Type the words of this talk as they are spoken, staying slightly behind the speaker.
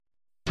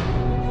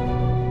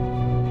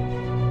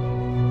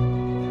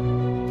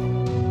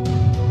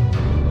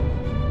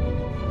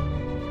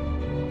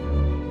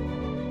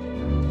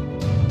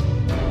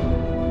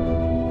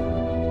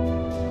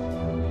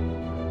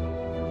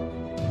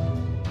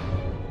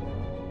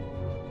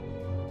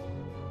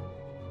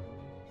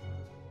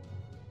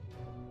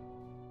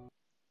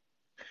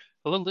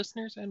Hello,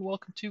 listeners, and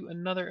welcome to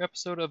another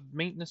episode of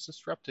Maintenance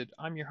Disrupted.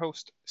 I'm your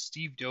host,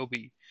 Steve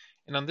Doby,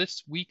 and on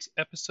this week's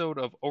episode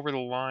of Over the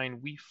Line,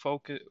 we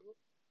focus.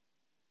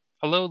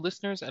 Hello,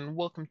 listeners, and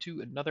welcome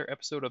to another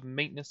episode of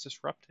Maintenance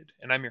Disrupted,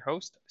 and I'm your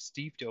host,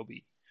 Steve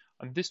Doby.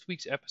 On this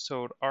week's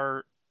episode,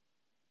 our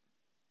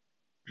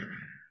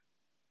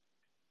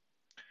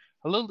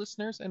Hello,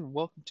 listeners, and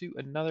welcome to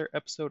another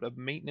episode of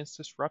Maintenance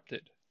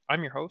Disrupted.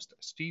 I'm your host,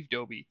 Steve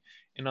Doby,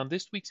 and on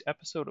this week's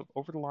episode of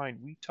Over the Line,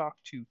 we talk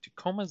to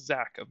Tacoma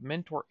Zach of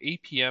Mentor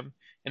APM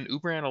and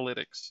Uber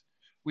Analytics.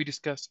 We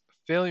discuss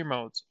failure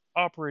modes,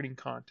 operating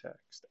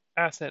context,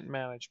 asset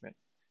management,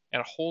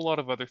 and a whole lot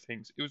of other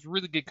things. It was a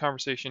really good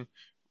conversation,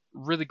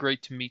 really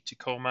great to meet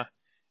Tacoma,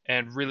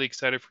 and really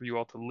excited for you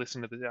all to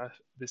listen to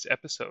this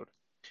episode.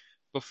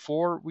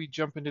 Before we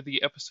jump into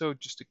the episode,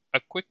 just a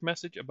quick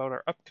message about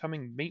our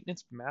upcoming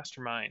Maintenance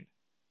Mastermind.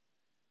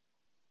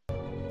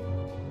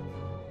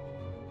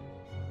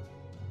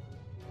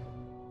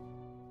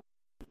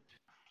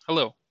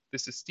 Hello,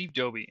 this is Steve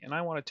Doby, and I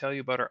want to tell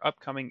you about our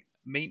upcoming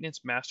Maintenance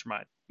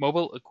Mastermind,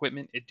 Mobile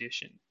Equipment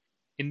Edition.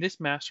 In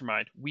this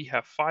mastermind, we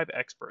have 5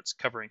 experts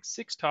covering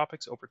 6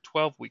 topics over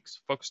 12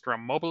 weeks focused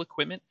around mobile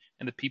equipment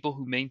and the people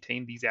who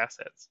maintain these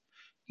assets.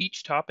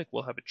 Each topic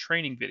will have a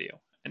training video,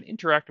 an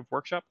interactive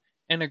workshop,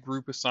 and a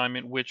group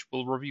assignment which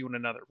we'll review in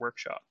another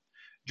workshop.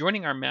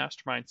 Joining our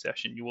mastermind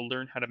session, you will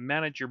learn how to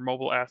manage your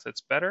mobile assets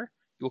better,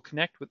 you will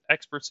connect with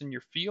experts in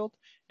your field,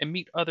 and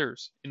meet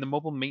others in the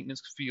mobile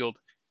maintenance field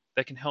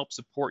that can help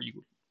support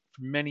you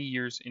for many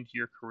years into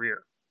your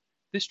career.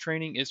 This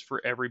training is for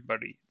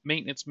everybody: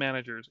 maintenance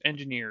managers,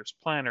 engineers,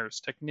 planners,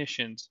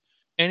 technicians,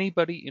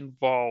 anybody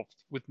involved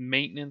with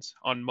maintenance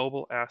on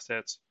mobile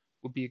assets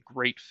would be a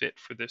great fit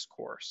for this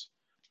course.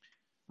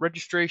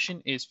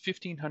 Registration is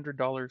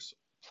 $1,500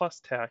 plus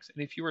tax,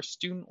 and if you're a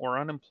student or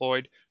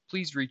unemployed,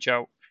 please reach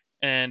out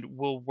and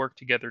we'll work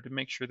together to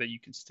make sure that you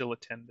can still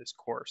attend this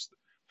course.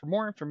 For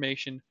more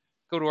information,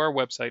 go to our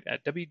website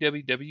at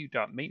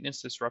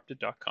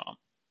www.maintenancedisrupted.com.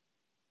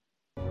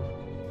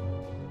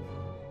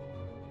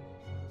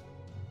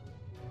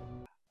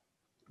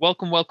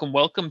 Welcome, welcome,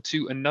 welcome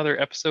to another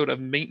episode of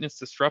Maintenance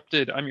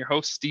Disrupted. I'm your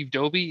host, Steve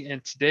Doby,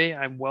 and today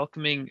I'm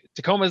welcoming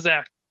Tacoma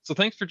Zach. So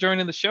thanks for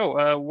joining the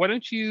show. Why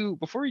don't you,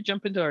 before we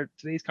jump into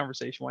today's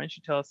conversation, why don't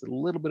you tell us a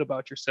little bit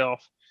about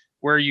yourself,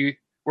 where you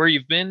where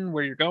you've been,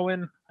 where you're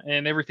going,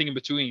 and everything in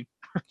between.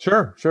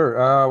 Sure.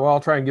 Well, I'll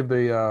try and give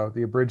the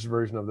abridged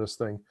version of this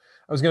thing.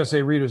 I was going to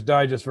say Reader's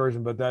Digest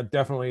version, but that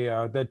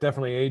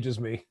definitely ages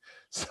me.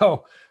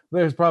 So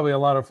there's probably a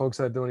lot of folks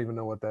that don't even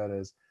know what that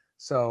is.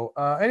 So,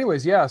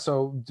 anyways, yeah.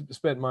 So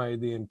spent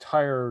the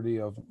entirety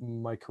of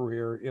my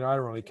career. I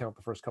don't really count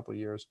the first couple of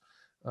years,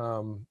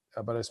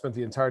 but I spent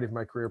the entirety of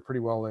my career pretty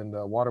well in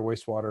the water,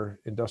 wastewater,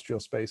 industrial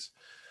space,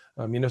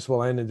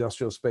 municipal and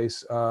industrial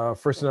space.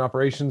 First in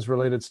operations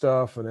related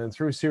stuff, and then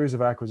through a series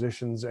of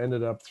acquisitions,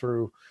 ended up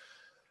through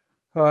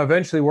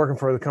eventually working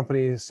for the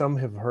company some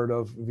have heard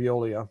of,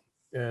 Veolia.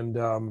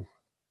 And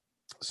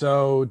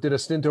so did a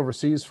stint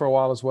overseas for a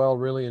while as well.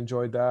 Really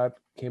enjoyed that.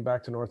 Came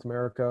back to North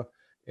America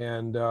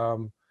and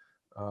um,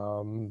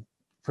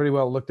 pretty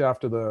well looked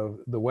after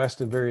the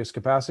West in various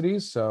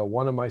capacities.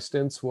 One of my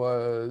stints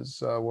was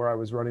where I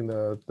was running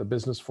the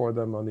business for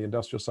them on the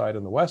industrial side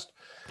in the West.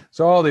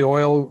 So all the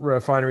oil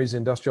refineries,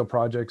 industrial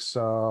projects,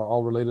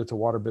 all related to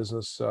water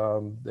business,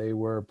 they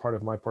were part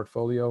of my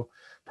portfolio.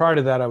 Prior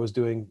to that, I was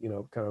doing,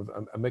 kind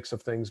of a mix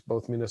of things,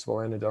 both municipal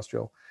and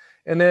industrial.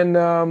 And then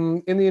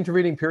in the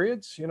intervening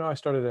periods, I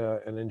started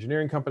an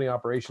engineering company,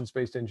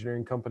 operations-based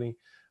engineering company.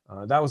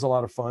 That was a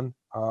lot of fun.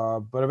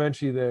 But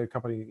eventually the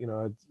company,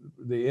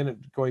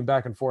 going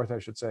back and forth, I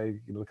should say,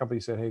 the company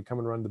said, hey, come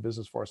and run the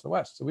business for us in the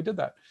West. So we did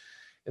that.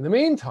 In the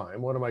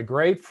meantime, one of my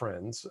great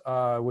friends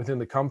within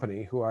the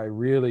company, who I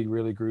really,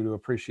 really grew to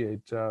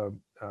appreciate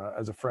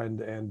as a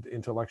friend and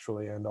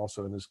intellectually and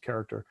also in his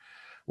character,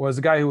 was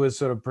the guy who was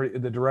sort of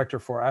the director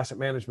for asset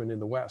management in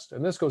the West.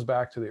 And this goes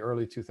back to the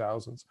early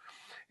 2000s.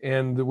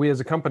 And we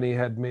as a company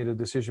had made a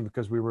decision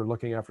because we were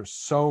looking after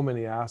so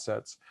many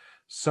assets,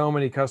 so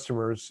many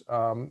customers,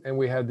 and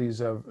we had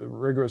these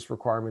rigorous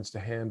requirements to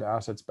hand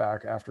assets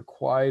back after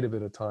quite a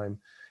bit of time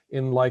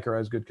in like or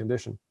as good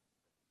condition.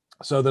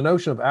 So the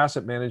notion of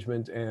asset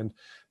management and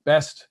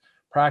best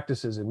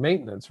practices in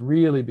maintenance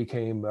really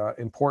became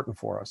important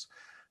for us.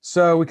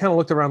 So we kind of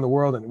looked around the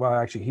world, and well,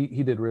 actually,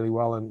 he did really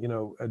well, and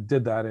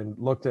did that and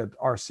looked at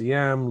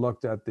RCM,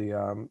 looked at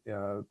the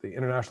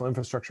International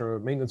Infrastructure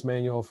Maintenance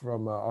Manual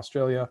from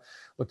Australia,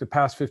 looked at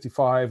PAS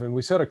 55, and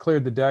we sort of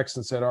cleared the decks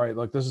and said, all right,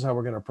 look, this is how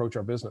we're going to approach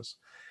our business,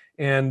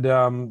 and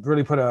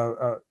really put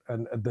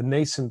the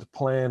nascent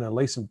plan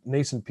and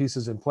nascent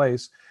pieces in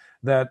place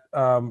that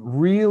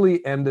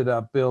really ended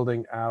up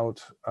building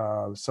out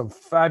some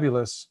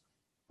fabulous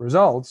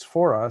results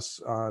for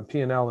us,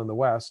 P&L in the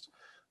West,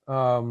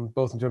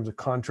 both in terms of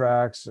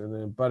contracts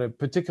but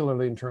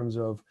particularly in terms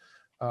of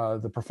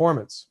the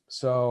performance.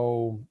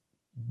 So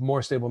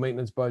more stable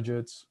maintenance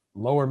budgets,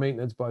 lower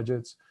maintenance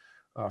budgets,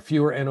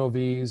 fewer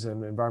NOVs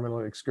and environmental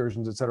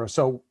excursions, et cetera.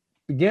 So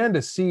began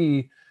to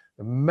see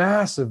the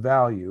massive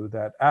value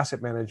that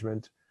asset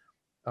management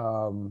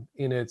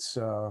in its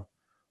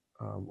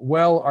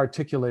well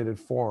articulated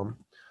form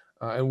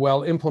and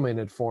well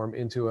implemented form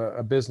into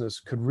a business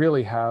could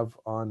really have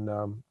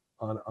on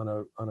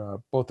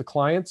both the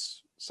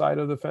client's side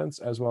of the fence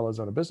as well as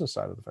on a business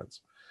side of the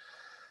fence.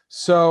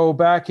 So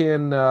back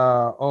in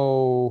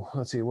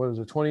let's see, what was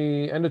it,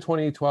 end of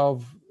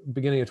 2012,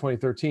 beginning of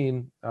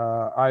 2013,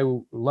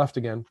 I left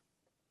again,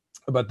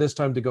 but this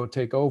time to go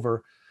take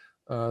over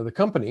the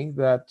company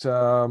that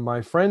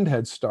my friend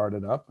had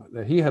started up,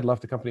 that he had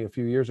left the company a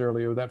few years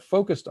earlier, that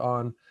focused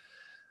on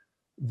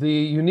the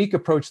unique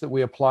approach that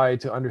we apply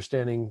to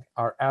understanding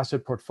our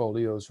asset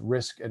portfolio's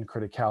risk and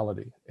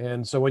criticality.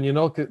 And so when you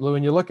look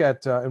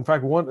at, in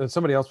fact,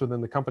 somebody else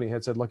within the company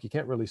had said, look, you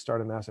can't really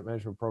start an asset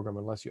management program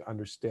unless you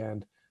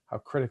understand how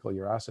critical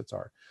your assets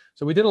are.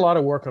 So we did a lot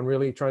of work on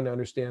really trying to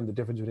understand the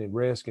difference between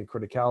risk and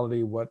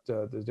criticality, what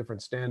the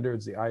different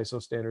standards, the ISO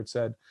standard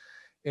said.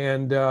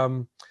 And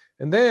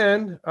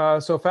then,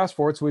 so fast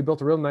forward, so we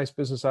built a real nice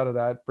business out of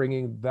that,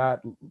 bringing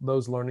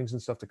those learnings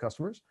and stuff to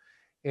customers.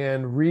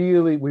 And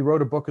really, we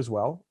wrote a book as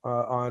well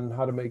on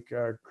how to make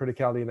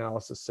criticality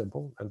analysis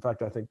simple. In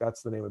fact, I think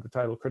that's the name of the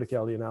title,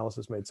 Criticality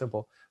Analysis Made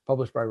Simple,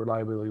 published by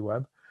Reliability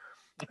Web.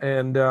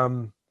 And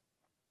then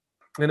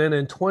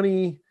in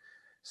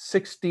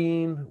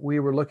 2016, we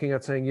were looking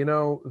at saying,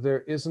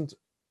 there isn't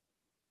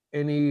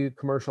any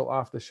commercial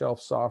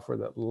off-the-shelf software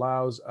that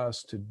allows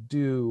us to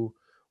do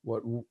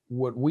what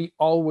we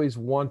always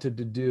wanted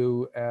to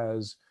do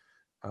as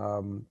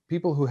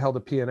people who held a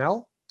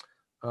P&L,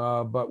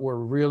 but we're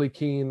really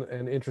keen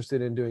and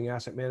interested in doing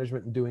asset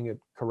management and doing it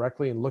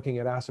correctly and looking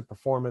at asset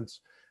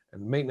performance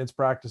and maintenance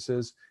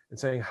practices and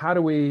saying, how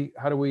do we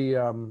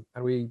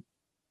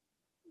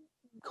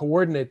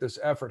coordinate this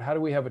effort? How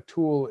do we have a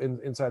tool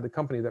inside the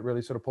company that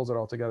really sort of pulls it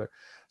all together?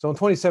 So in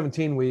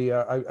 2017,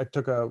 I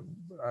took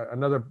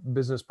another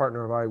business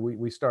partner of mine.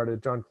 We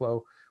started, John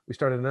Clow. We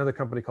started another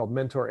company called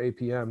Mentor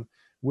APM,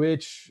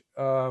 which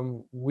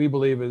we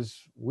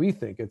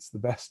think it's the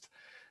best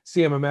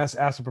CMMS,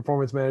 asset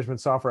performance management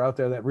software out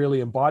there that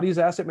really embodies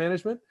asset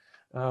management.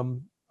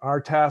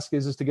 Our task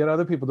is to get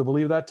other people to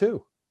believe that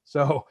too.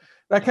 So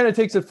that kind of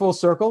takes it full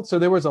circle. So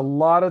there was a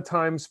lot of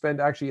time spent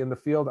actually in the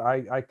field.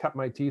 I cut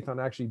my teeth on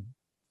actually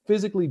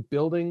physically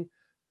building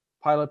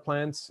pilot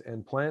plants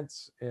and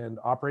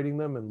operating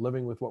them and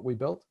living with what we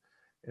built.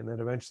 And then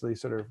eventually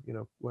sort of,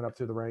 went up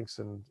through the ranks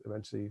and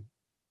eventually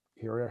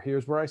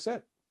here's where I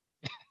sit.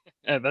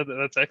 Yeah,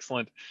 that's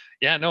excellent.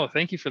 Yeah, no,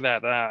 thank you for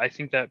that. I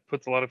think that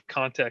puts a lot of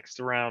context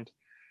around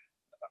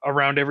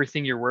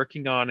everything you're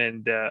working on,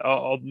 and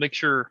I'll make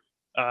sure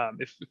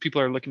if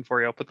people are looking for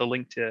you, I'll put the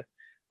link to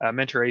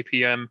Mentor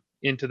APM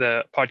into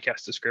the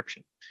podcast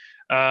description.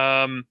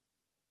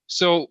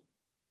 So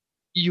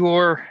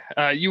you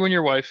and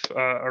your wife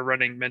are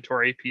running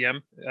Mentor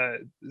APM.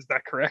 Is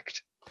that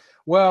correct?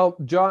 Well,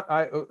 John,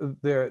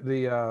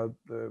 the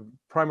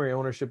primary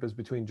ownership is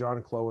between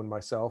John Clow and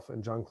myself,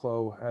 and John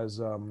Clow has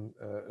an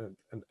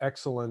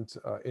excellent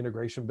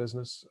integration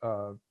business,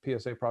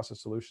 PSA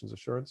Process Solutions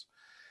Assurance,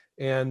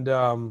 and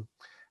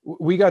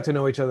we got to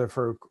know each other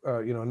for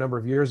a number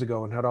of years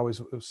ago, and had always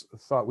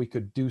thought we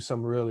could do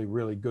some really,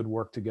 really good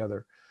work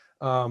together.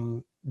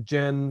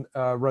 Jen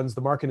runs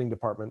the marketing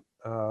department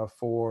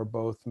for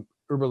both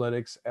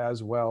Uberlytics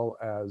as well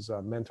as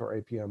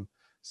Mentor APM.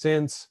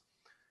 Since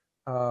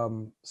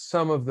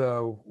some of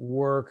the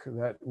work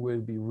that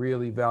would be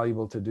really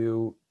valuable to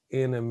do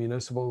in a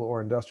municipal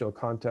or industrial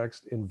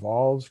context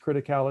involves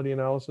criticality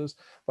analysis,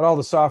 but all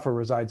the software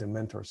resides in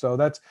Mentor. So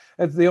that's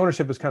the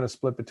ownership is kind of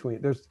split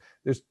between,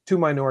 there's two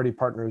minority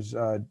partners,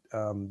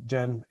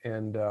 Jen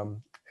and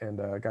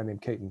a guy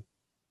named Caton.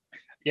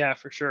 Yeah,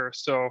 for sure.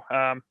 So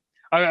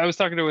I was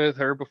talking with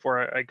her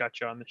before I got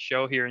you on the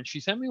show here, and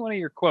she sent me one of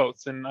your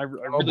quotes, and I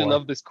really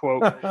love this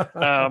quote.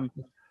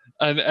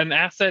 An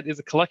asset is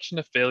a collection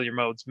of failure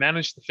modes.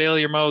 Manage the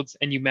failure modes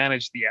and you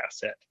manage the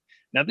asset.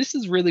 Now, this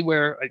is really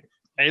where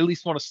I at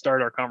least want to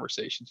start our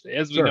conversation today.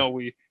 As we know,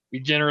 we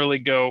generally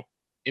go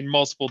in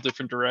multiple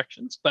different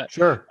directions, but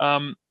sure.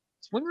 So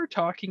when we're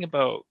talking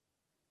about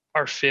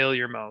our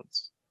failure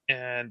modes,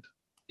 and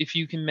if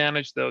you can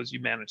manage those,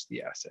 you manage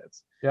the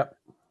assets. Yep.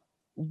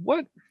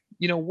 What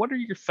are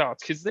your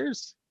thoughts? Because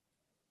there's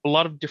a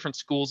lot of different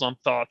schools on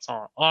thoughts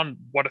on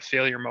what a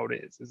failure mode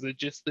is. Is it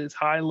just this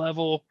high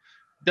level,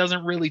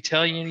 doesn't really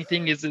tell you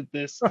anything? Is it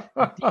this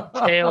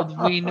detailed,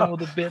 we know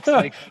the bits?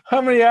 Like,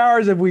 how many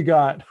hours have we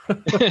got?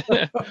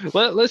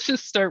 Let's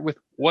just start with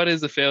what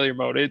is a failure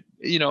mode.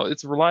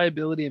 It's a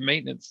reliability and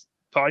maintenance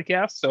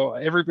podcast, so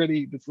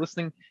everybody that's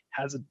listening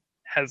has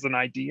an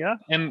idea,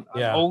 and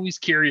I'm always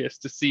curious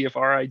to see if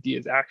our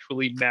ideas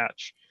actually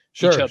match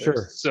each other.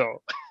 Sure.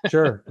 So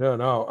sure.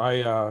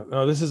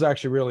 No, this is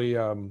actually really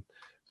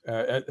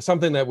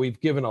something that we've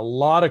given a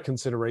lot of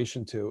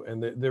consideration to,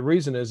 and the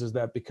reason is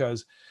that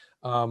because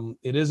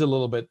it is a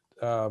little bit,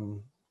 I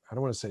don't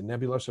want to say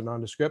nebulous or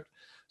nondescript.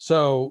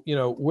 So,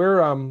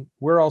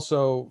 we're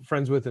also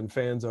friends with and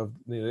fans of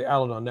the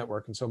Al-Anon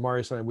network. And so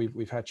Marius and I,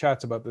 we've had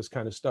chats about this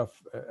kind of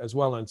stuff as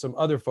well. And some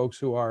other folks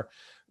who are,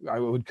 I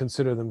would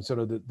consider them sort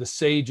of the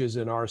sages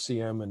in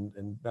RCM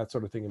and that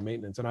sort of thing in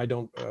maintenance. And I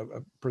don't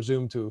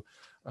presume to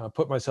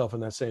put myself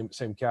in that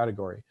same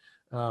category.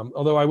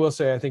 Although I will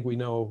say, I think we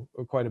know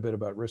quite a bit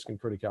about risk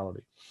and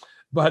criticality.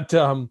 But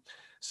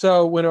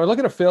so when I look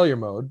at a failure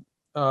mode,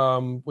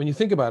 when you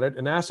think about it,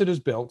 an asset is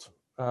built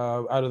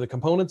out of the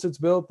components it's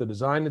built, the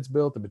design it's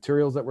built, the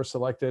materials that were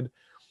selected,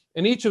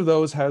 and each of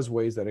those has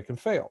ways that it can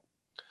fail.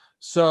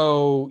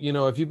 So,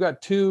 if you've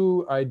got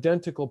two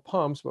identical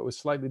pumps, but with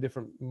slightly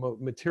different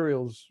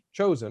materials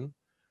chosen,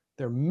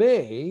 there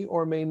may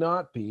or may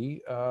not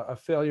be a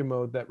failure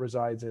mode that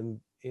resides in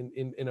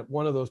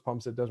one of those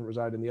pumps that doesn't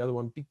reside in the other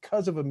one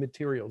because of a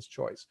materials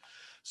choice.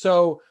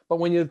 So, but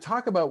when you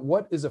talk about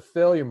what is a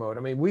failure mode,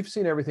 I mean, we've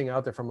seen everything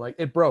out there from like,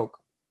 it broke.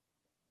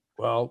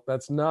 Well,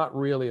 that's not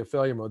really a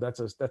failure mode. That's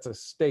a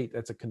state,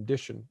 that's a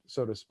condition,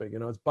 so to speak.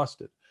 It's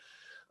busted.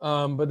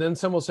 But then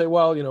some will say,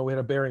 well, we had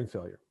a bearing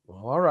failure.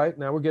 Well, all right,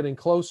 now we're getting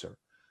closer.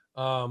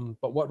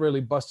 But what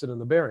really busted in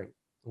the bearing?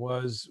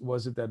 Was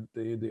it that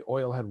the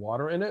oil had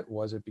water in it?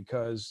 Was it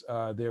because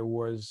there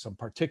was some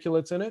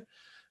particulates in it?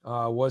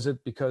 Was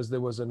it because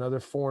there was another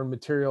foreign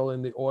material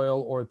in the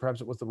oil, or perhaps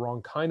it was the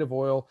wrong kind of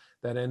oil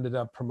that ended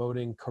up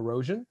promoting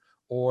corrosion?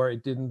 Or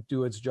it didn't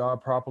do its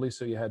job properly,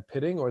 so you had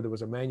pitting, or there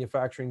was a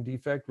manufacturing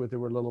defect where there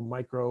were little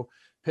micro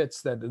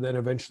pits that then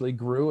eventually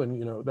grew, and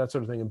that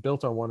sort of thing, and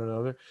built on one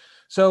another.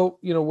 So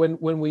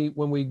when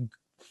we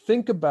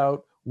think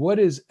about what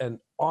is an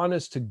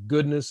honest to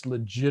goodness,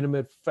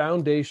 legitimate,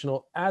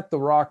 foundational, at the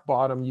rock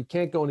bottom, you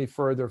can't go any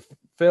further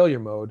failure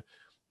mode,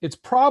 it's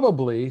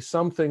probably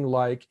something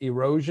like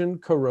erosion,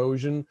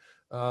 corrosion,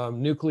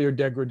 nuclear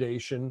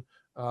degradation,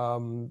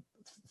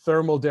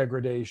 thermal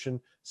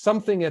degradation,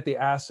 something at the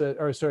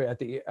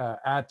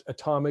at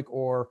atomic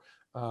or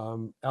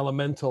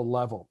elemental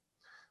level.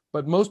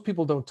 But most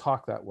people don't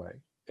talk that way.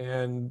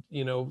 And,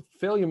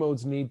 failure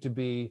modes need to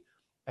be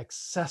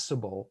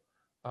accessible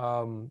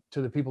to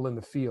the people in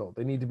the field.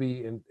 They need to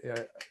be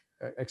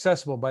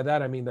accessible. By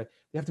that, I mean that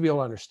you have to be able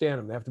to understand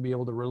them. They have to be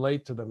able to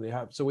relate to them.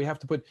 So we have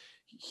to put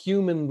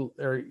human,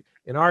 or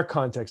in our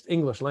context,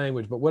 English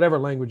language, but whatever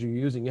language you're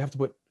using, you have to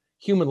put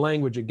human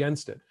language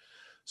against it.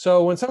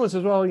 So when someone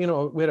says, well,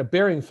 we had a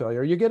bearing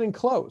failure, you're getting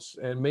close.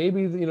 And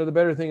maybe, the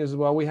better thing is,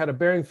 well, we had a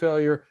bearing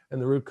failure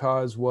and the root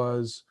cause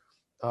was,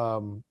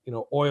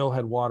 oil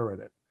had water in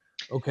it.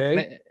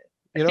 Okay.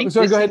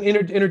 So go ahead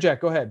and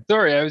interject. Go ahead.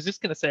 Sorry, I was just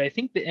going to say, I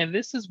think and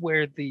this is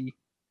where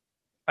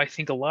I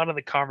think a lot of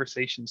the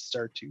conversations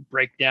start to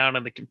break down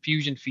and the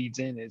confusion feeds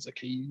in is,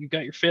 okay, you've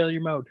got your failure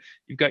mode,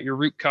 you've got your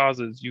root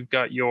causes, you've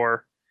got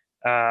your,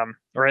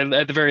 or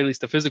at the very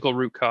least, the physical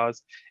root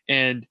cause,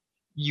 and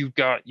you've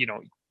got,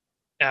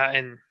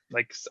 and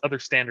like other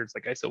standards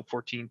like ISO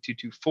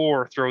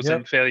 14224 throws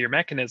in failure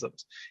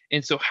mechanisms.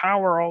 And so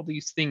how are all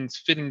these things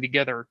fitting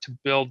together to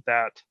build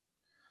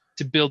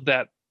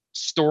that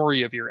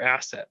story of your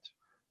asset?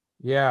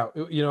 Yeah,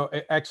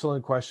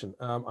 excellent question.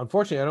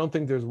 Unfortunately, I don't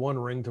think there's one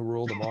ring to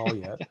rule them all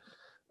yet.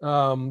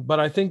 But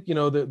I think,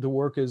 the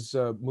work is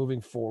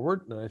moving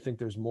forward, and I think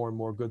there's more and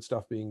more good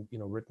stuff being,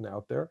 written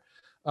out there.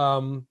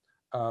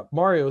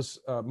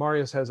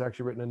 Marius has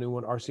actually written a new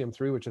one,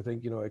 RCM3, which I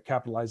think, it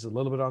capitalizes a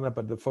little bit on that,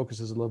 but the focus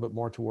is a little bit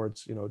more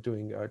towards,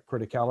 doing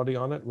criticality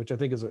on it, which I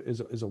think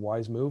is a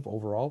wise move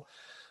overall.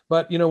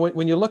 But,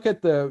 when you look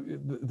at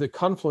the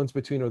confluence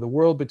between, or the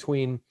world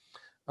between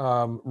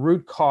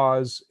root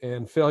cause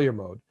and failure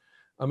mode,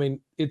 I mean,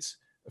 it's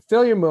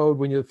failure mode,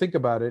 when you think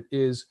about it,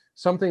 is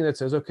something that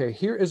says, okay,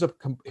 here's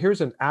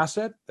an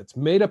asset that's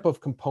made up of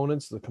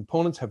components. The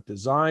components have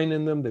design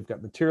in them. They've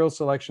got material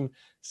selection.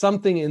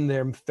 Something in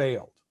them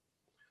failed.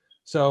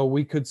 So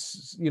we could,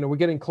 we're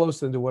getting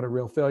close into what a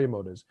real failure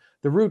mode is.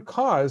 The root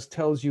cause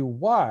tells you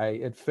why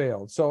it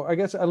failed. So I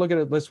guess I look at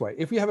it this way.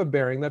 If you have a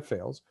bearing that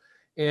fails,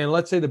 and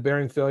let's say the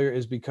bearing failure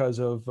is because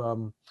of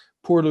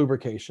poor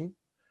lubrication,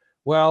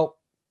 well,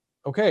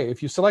 okay,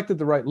 if you selected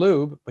the right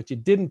lube, but you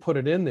didn't put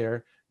it in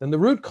there, then the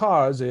root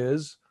cause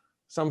is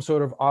some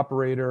sort of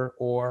operator,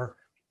 or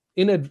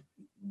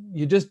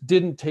you just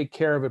didn't take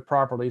care of it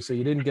properly, so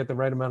you didn't get the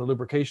right amount of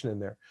lubrication in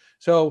there.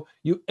 So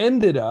you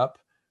ended up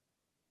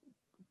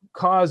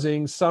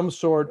causing some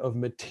sort of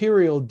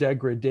material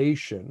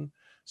degradation.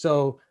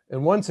 So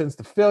in one sense,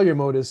 the failure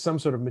mode is some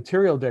sort of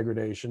material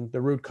degradation. The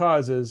root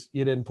cause is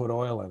you didn't put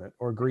oil in it,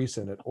 or grease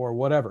in it, or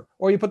whatever,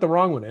 or you put the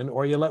wrong one in,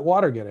 or you let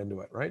water get into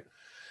it, right?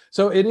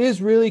 So it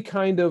is really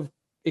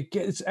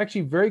it's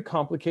actually very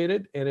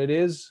complicated, and it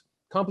is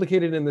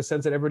complicated in the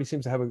sense that everybody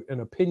seems to have an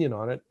opinion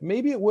on it.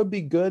 Maybe it would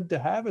be good to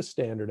have a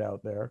standard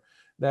out there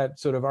that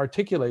sort of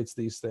articulates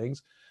these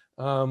things.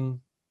 You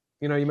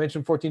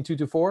mentioned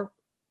 14224,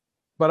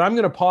 but I'm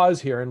going to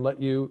pause here and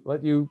let you,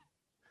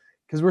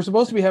 because we're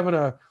supposed to be having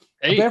a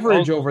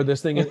beverage over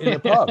this thing in a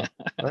pub,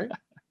 right?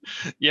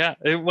 Yeah,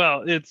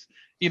 well, it's,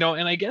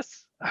 and I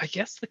guess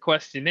the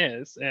question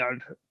is,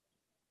 and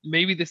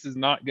maybe this is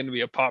not going to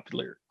be a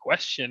popular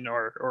question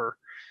or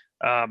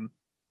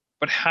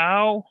But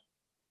how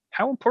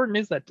important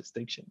is that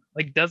distinction?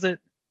 Like, does it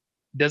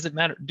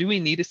matter? Do we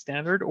need a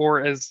standard,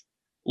 or as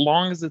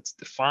long as it's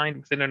defined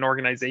within an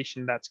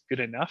organization, that's good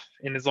enough?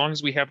 And as long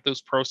as we have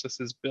those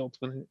processes built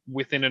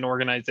within an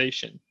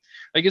organization,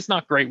 like it's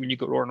not great when you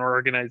go to an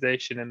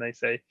organization and they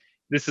say,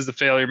 this is a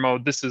failure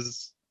mode, this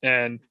is,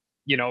 and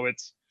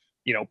it's,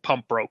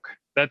 pump broke.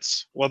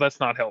 That's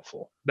not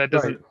helpful.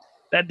 Right.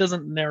 That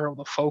doesn't narrow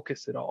the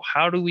focus at all.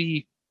 How do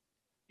we,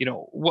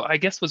 what I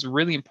guess was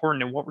really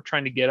important and what we're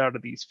trying to get out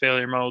of these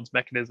failure modes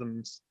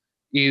mechanisms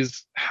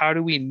is how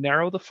do we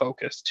narrow the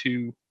focus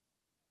to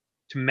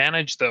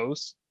manage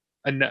those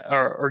and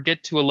or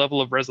get to a level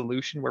of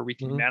resolution where we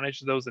can Mhm. manage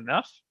those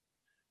enough,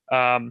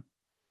 um,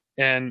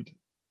 and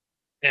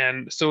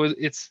so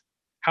it's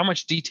how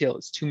much detail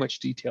is too much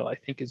detail, I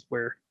think, is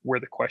where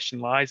the question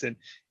lies. And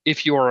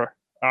if you're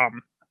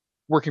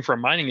working for a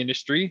mining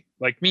industry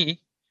like me,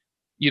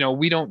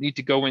 we don't need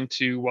to go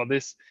into, well,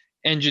 this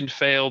engine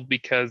failed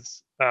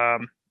because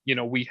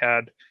we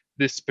had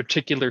this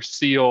particular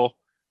seal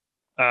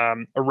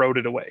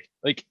eroded away.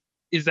 Like,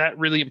 is that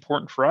really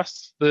important for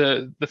us?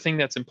 The thing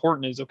that's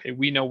important is, okay,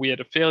 we know we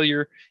had a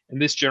failure in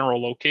this general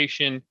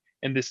location,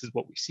 and this is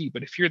what we see.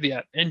 But if you're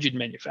the engine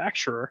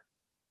manufacturer,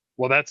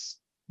 well,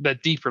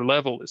 that deeper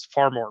level is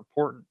far more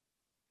important.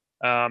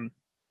 Um,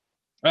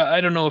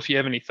 I don't know if you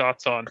have any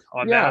thoughts on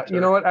Yeah, that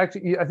you know or. what?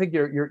 Actually, I think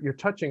you're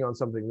touching on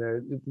something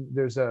there.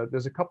 There's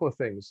a couple of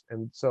things,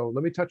 and so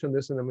let me touch on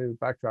this, and then we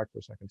backtrack for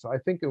a second. So I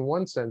think in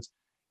one sense,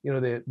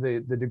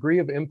 the degree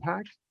of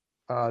impact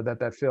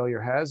that failure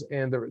has,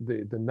 and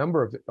the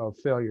number of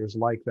failures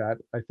like that,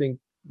 I think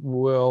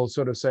will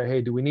sort of say,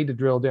 hey, do we need to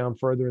drill down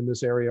further in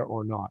this area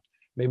or not?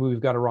 Maybe we've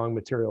got a wrong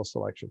material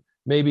selection.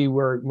 Maybe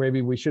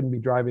we shouldn't be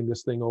driving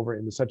this thing over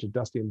into such a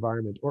dusty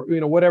environment, or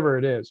whatever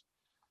it is.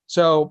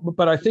 So,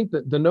 but I think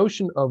that the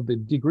notion of the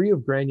degree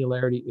of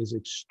granularity is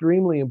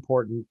extremely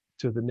important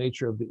to the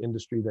nature of the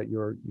industry that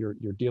you're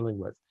dealing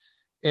with.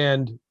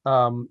 And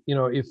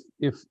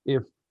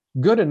if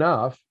good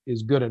enough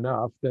is good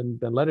enough, then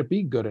let it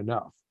be good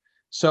enough.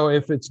 So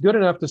if it's good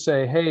enough to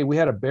say, hey, we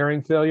had a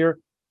bearing failure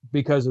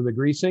because of the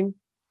greasing,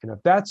 and if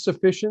that's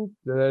sufficient,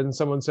 then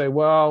someone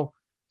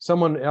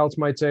else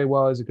might say,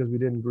 well, is it because we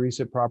didn't grease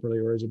it properly,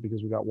 or is it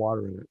because we got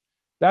water in it?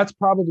 That's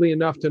probably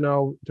enough to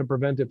know to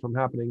prevent it from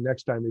happening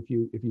next time if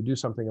you do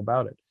something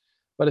about it.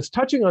 But it's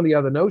touching on the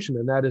other notion,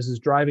 and that is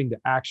driving to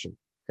action.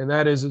 And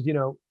that is,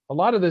 a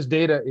lot of this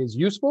data is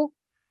useful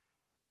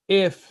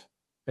if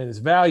and it's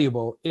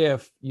valuable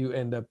if you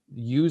end up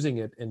using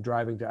it and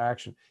driving to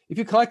action. If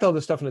you collect all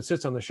this stuff and it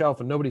sits on the shelf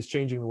and nobody's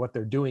changing what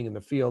they're doing in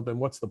the field, then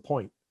what's the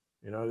point?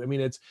 I mean,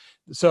 it's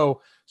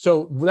so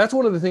that's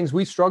one of the things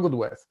we struggled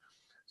with.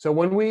 So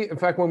when we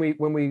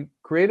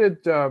created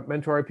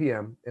Mentor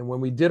IPM, and when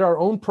we did our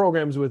own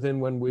programs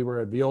when we were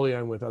at Veolia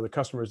and with other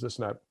customers, this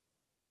and that,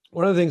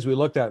 one of the things we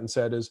looked at and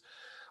said is,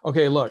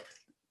 okay, look,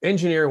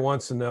 engineer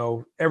wants to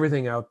know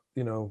everything out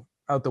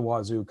the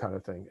wazoo kind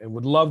of thing, and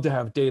would love to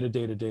have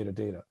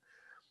data.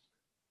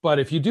 But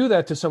if you do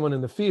that to someone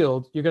in the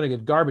field, you're going to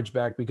get garbage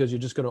back because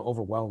you're just going to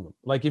overwhelm them.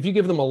 Like if you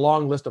give them a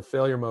long list of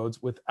failure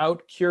modes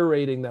without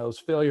curating those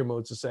failure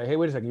modes to say, hey,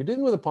 wait a second, you're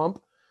dealing with a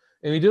pump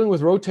and you're dealing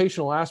with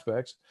rotational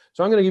aspects.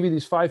 So I'm going to give you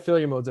these 5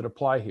 failure modes that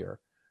apply here.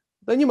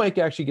 Then you might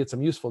actually get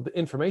some useful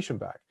information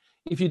back.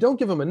 If you don't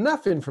give them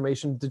enough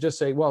information to just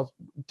say, well,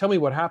 tell me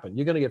what happened,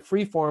 you're going to get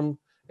free form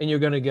and you're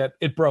going to get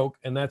it broke,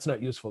 and that's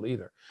not useful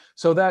either.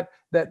 So that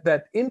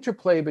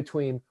interplay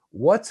between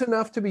what's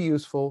enough to be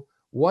useful,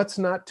 what's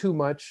not too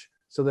much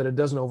so that it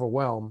doesn't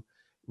overwhelm,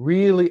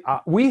 really,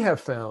 we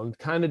have found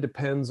kind of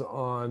depends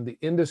on the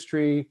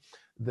industry,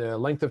 the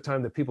length of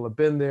time that people have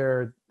been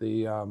there,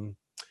 the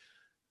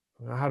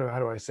how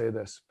do I say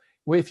this?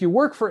 Well, if you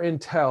work for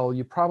Intel,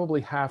 you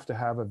probably have to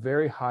have a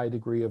very high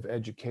degree of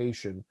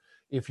education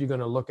if you're going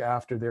to look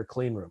after their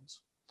clean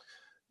rooms.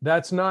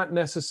 That's not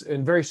necessary,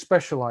 and very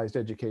specialized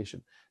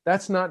education.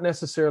 That's not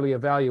necessarily a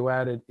value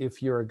added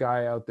if you're a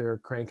guy out there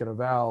cranking a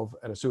valve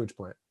at a sewage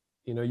plant.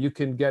 You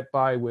can get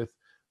by with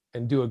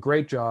and do a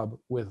great job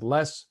with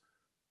less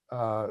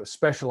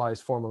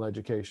specialized formal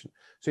education.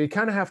 So you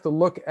kind of have to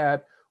look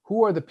at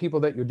who are the people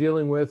that you're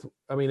dealing with.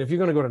 I mean, if you're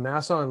going to go to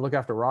NASA and look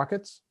after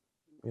rockets,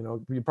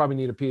 you probably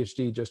need a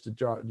PhD just to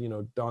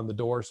don the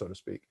door, so to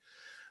speak,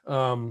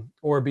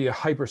 or be a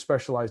hyper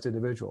specialized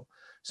individual.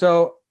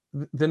 So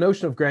the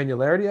notion of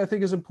granularity, I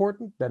think, is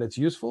important, that it's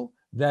useful,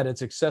 that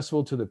it's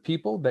accessible to the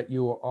people that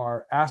you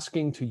are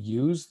asking to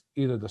use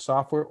either the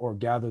software or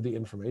gather the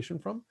information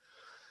from.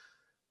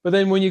 But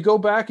then when you go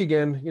back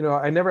again,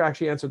 I never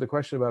actually answered the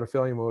question about a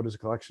failure mode as a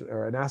collection,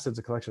 or an asset's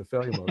a collection of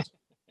failure modes.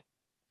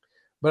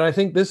 But I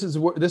think this is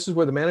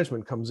where the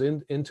management comes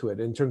into it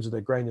in terms of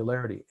the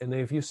granularity. And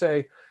if you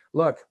say,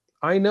 look,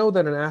 I know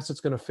that an asset's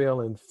going to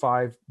fail in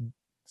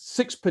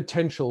 6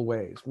 potential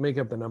ways, make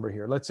up the number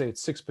here. Let's say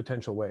it's 6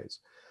 potential ways.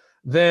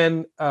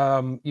 Then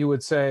you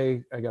would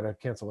say, I got to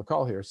cancel the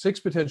call here, 6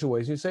 potential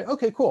ways. You say,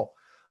 okay, cool.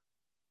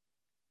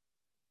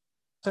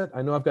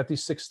 I know I've got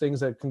these 6 things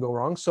that can go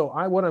wrong. So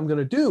what I'm going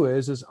to do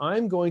is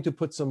I'm going to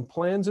put some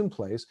plans in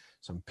place,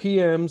 some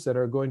PMs that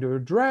are going to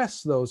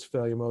address those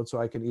failure modes, so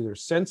I can either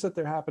sense that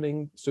they're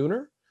happening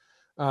sooner,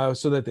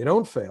 so that they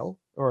don't fail,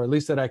 or at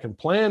least that I can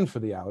plan for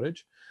the outage.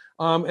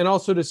 And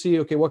also to see,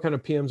 okay, what kind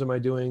of PMs am I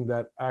doing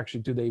that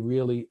actually do they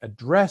really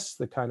address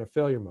the kind of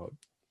failure mode?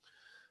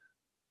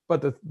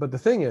 But the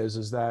thing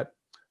is that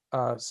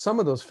some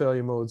of those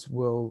failure modes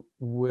will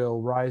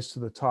rise to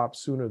the top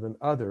sooner than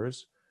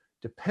others,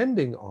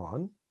 depending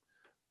on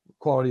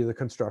quality of the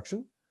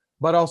construction,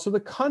 but also the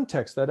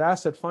context that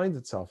asset finds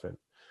itself in.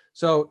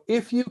 So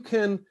if you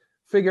can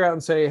figure out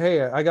and say,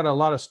 hey, I got a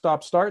lot of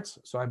stop starts,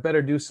 so I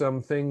better do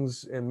some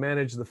things and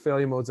manage the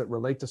failure modes that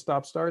relate to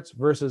stop starts,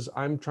 versus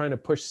I'm trying to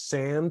push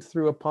sand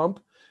through a pump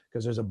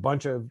because there's a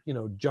bunch of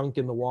junk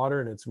in the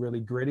water and it's really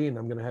gritty and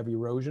I'm going to have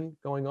erosion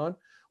going on.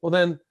 Well,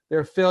 then there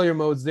are failure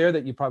modes there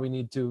that you probably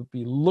need to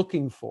be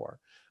looking for.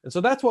 And so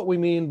that's what we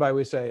mean by,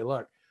 we say,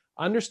 look,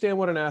 understand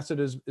what an asset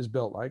is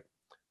built like,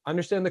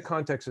 understand the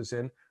context it's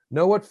in,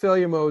 know what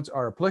failure modes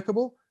are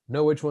applicable,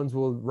 know which ones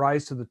will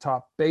rise to the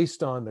top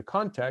based on the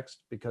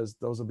context, because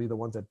those will be the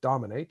ones that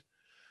dominate,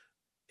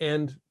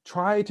 and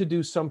try to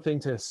do something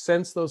to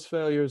sense those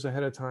failures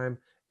ahead of time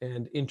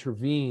and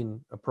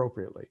intervene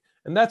appropriately.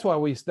 And that's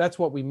what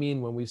we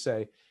mean when we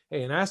say,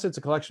 hey, an asset's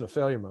a collection of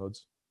failure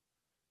modes.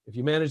 If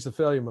you manage the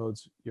failure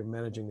modes, you're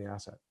managing the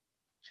asset.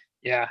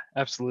 Yeah,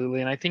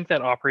 absolutely. And I think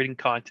that operating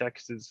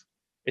context is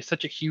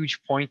such a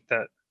huge point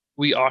that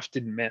we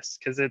often miss,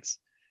 because it's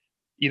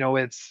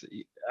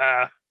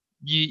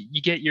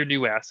you get your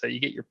new asset, you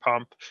get your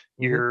pump,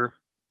 your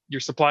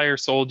supplier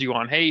sold you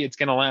on, hey, it's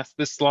going to last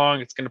this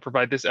long, it's going to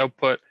provide this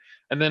output,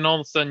 and then all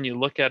of a sudden you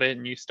look at it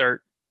and you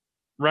start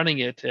running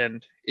it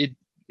and it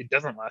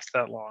doesn't last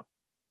that long.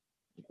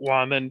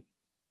 Well, and then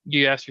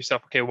you ask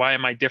yourself, okay, why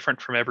am I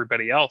different from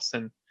everybody else?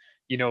 And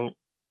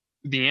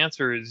the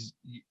answer is,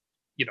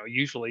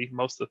 usually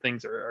most of the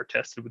things are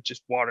tested with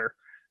just water.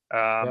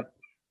 Yep.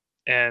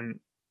 And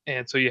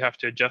so you have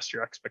to adjust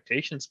your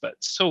expectations, but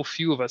so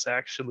few of us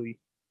actually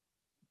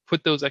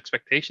put those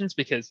expectations,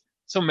 because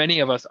so many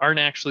of us aren't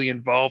actually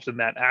involved in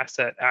that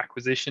asset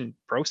acquisition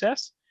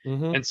process.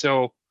 And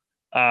so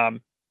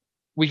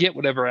we get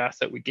whatever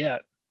asset we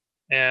get,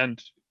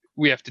 and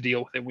we have to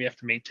deal with it, we have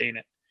to maintain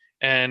it,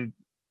 and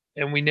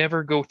we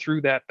never go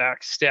through that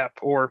back step,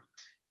 or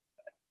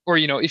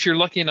if you're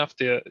lucky enough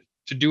to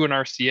do an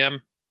RCM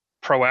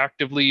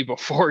proactively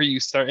before you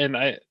start. And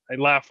I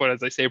laugh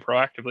as I say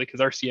proactively,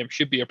 because RCM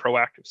should be a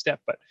proactive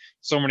step, but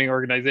so many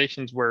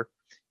organizations where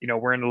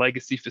we're in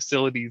legacy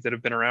facilities that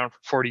have been around for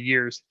 40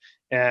 years,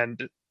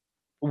 and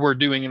we're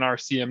doing an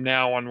RCM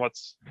now on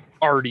what's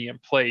already in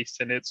place,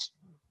 and it's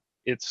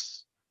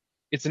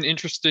an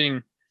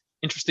interesting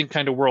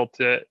kind of world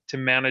to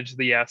manage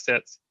the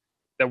assets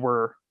that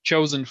were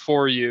chosen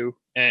for you,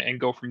 and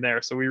go from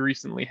there. So we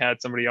recently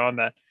had somebody on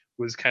that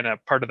was kind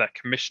of part of that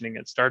commissioning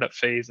and startup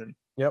phase, and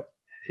yep,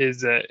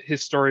 his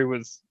story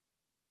was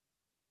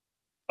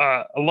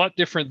a lot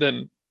different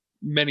than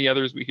many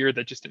others we hear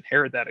that just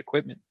inherit that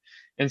equipment.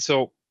 And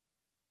so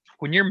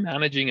when you're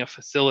managing a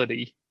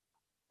facility,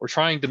 or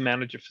trying to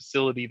manage a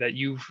facility that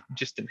you've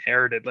just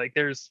inherited, like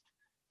there's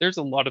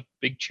a lot of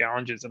big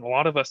challenges, and a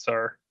lot of us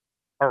are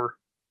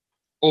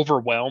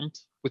overwhelmed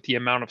with the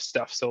amount of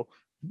stuff. So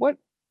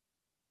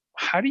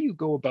how do you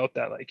go about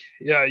that? Like,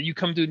 yeah, you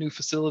come to a new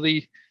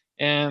facility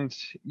and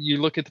you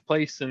look at the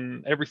place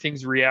and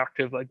everything's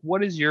reactive. Like,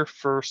 what is your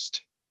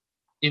first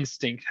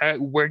instinct?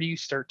 Where do you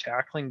start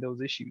tackling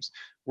those issues?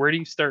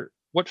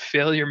 What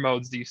failure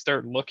modes do you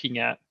start looking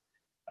at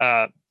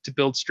to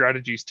build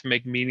strategies to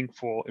make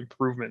meaningful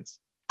improvements?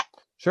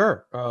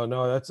 Sure.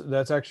 No,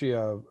 that's actually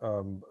a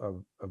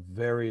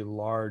very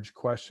large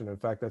question. In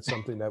fact, that's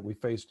something that we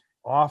faced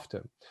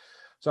often.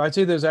 So I'd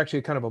say there's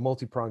actually kind of a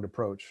multi-pronged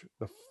approach.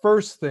 The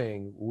first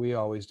thing we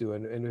always do,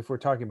 and if we're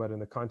talking about in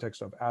the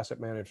context of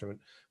asset management,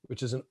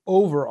 which is an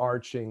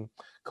overarching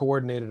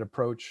coordinated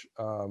approach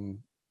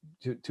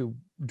to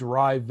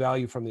derive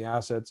value from the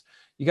assets,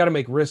 you got to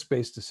make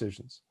risk-based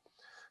decisions.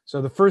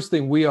 So the first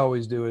thing we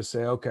always do is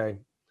say, okay,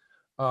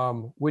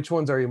 which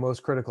ones are your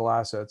most critical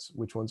assets,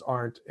 which ones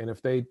aren't? And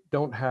if they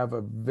don't have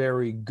a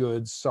very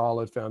good,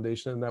 solid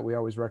foundation, that we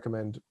always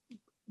recommend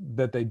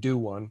that they do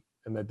one,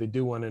 and that they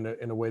do one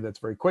in a way that's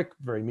very quick,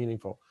 very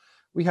meaningful.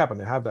 We happen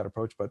to have that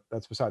approach, but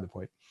that's beside the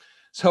point.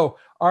 So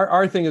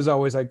our thing is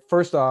always like,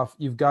 first off,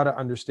 you've got to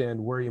understand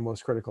where your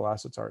most critical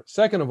assets are.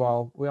 Second of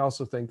all, we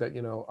also think that,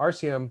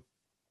 RCM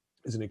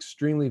is an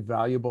extremely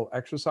valuable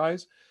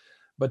exercise.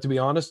 But to be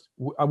honest,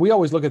 we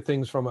always look at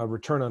things from a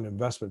return on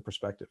investment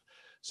perspective.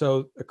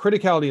 So a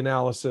criticality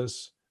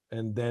analysis,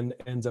 and then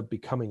ends up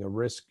becoming a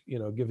risk,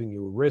 giving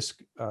you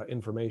risk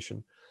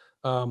information,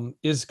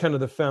 is kind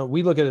of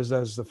we look at it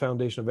as the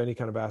foundation of any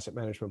kind of asset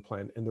management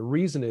plan. And the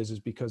reason is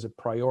because it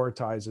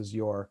prioritizes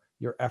your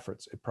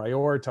efforts. It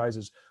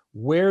prioritizes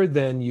where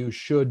then you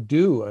should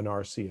do an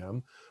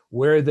RCM,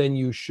 where then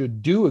you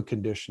should do a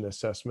condition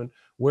assessment,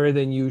 where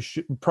then you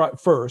should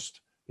first,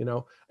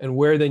 and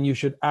where then you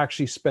should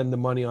actually spend the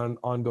money on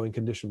ongoing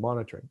condition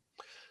monitoring.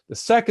 The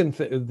second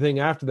thing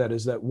after that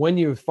is that when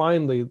you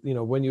finally,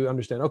 when you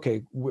understand,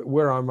 okay,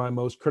 where are my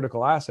most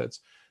critical assets,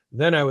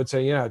 then I would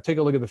say, yeah, take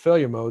a look at the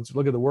failure modes,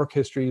 look at the work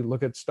history,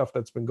 look at stuff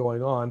that's been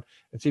going on,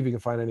 and see if you can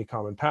find any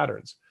common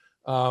patterns.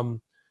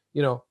 I'll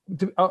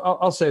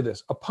say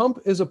this: a pump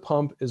is a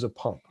pump is a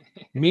pump,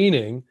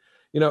 meaning,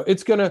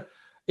 it's gonna,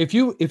 if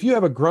you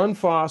have a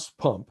Grundfos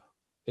pump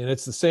and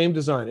it's the same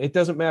design, it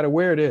doesn't matter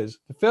where it is.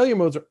 The failure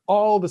modes are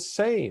all the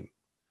same.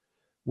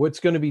 What's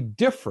going to be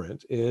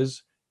different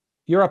is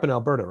you're up in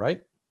Alberta,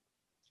 right?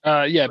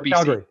 Yeah, Or BC.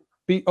 Calgary.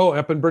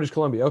 Up in British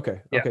Columbia.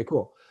 Okay. Yeah. Okay,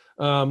 cool.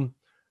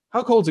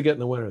 How cold's it get in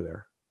the winter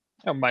there?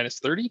 Oh,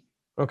 -30.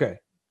 Okay.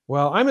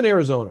 Well, I'm in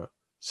Arizona,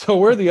 so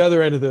we're the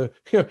other end of the.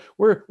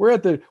 We're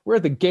at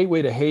the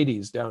gateway to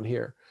Hades down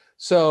here.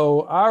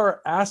 So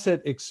our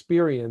asset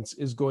experience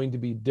is going to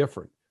be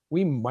different.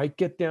 We might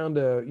get down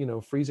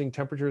to freezing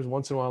temperatures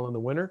once in a while in the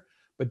winter,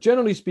 but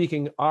generally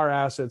speaking, our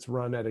assets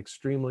run at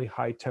extremely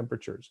high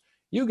temperatures.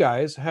 You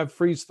guys have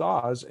freeze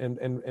thaws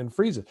and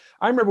freezes.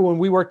 I remember when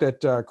we worked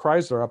at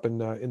Chrysler up in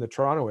the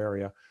Toronto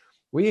area,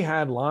 we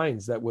had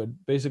lines that would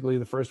basically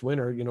the first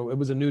winter, it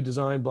was a new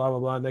design, blah, blah,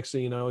 blah. Next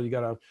thing you know, you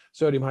got a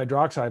sodium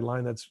hydroxide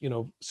line that's,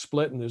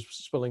 split and there's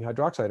spilling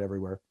hydroxide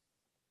everywhere.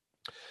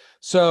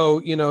 So,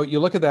 you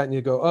look at that and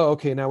you go, oh,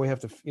 okay, now we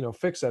have to,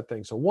 fix that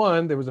thing. So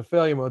one, there was a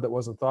failure mode that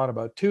wasn't thought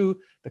about. Two,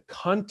 the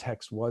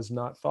context was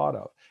not thought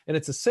of. And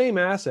it's the same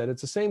asset.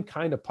 It's the same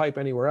kind of pipe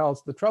anywhere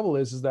else. The trouble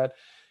is that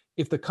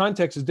if the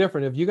context is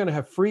different, if you're going to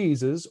have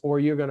freezes or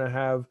you're going to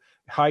have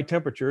high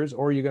temperatures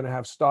or you're going to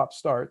have stop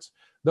starts,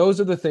 those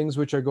are the things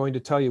which are going to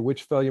tell you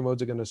which failure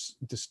modes are going to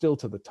distill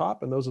to the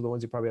top. And those are the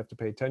ones you probably have to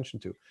pay attention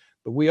to.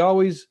 But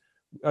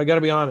I got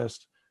to be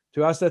honest,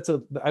 to us,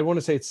 I want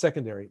to say it's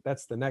secondary.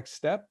 That's the next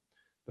step.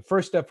 The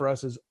first step for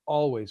us is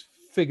always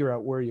figure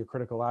out where your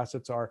critical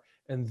assets are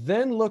and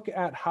then look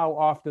at how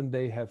often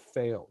they have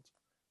failed,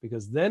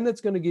 because then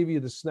it's going to give you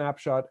the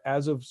snapshot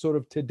as of sort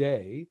of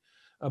today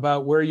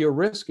about where your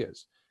risk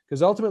is.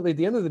 Because ultimately, at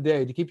the end of the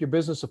day, to keep your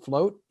business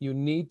afloat, you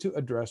need to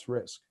address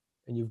risk.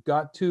 And you've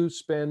got to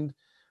spend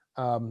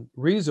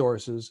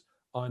resources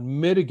on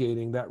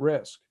mitigating that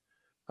risk.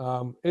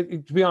 To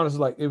be honest,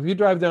 like if you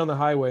drive down the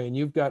highway and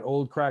you've got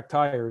old cracked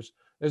tires,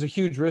 there's a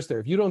huge risk there.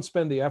 If you don't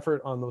spend the effort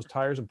on those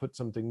tires and put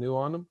something new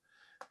on them,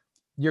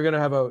 you're gonna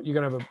have a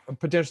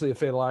potentially a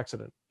fatal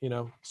accident.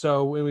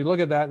 So when we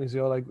look at that and you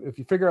say, like, if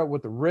you figure out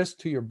what the risk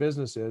to your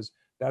business is,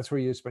 that's where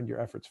you spend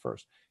your efforts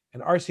first.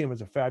 And RCM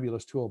is a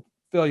fabulous tool.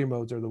 Failure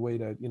modes are the way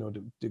to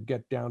to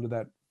get down to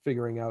that,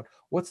 figuring out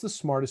what's the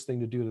smartest thing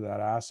to do to that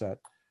asset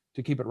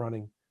to keep it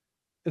running,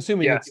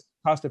 assuming Yes. it's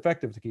cost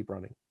effective to keep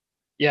running.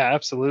 Yeah,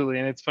 absolutely.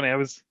 And it's funny, I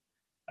was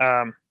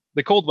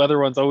the cold weather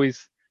one's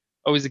always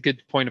a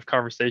good point of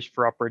conversation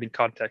for operating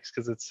context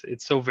because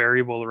it's so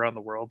variable around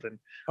the world. And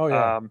Oh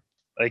yeah.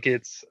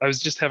 I was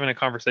just having a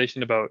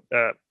conversation about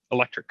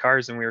electric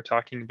cars, and we were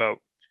talking about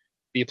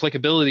the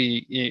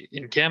applicability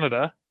in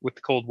Canada with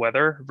the cold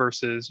weather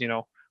versus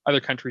other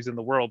countries in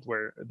the world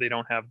where they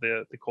don't have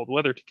the cold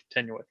weather to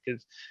contend with,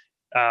 because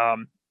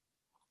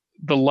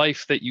the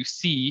life that you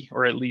see,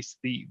 or at least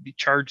the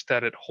charge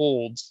that it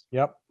holds,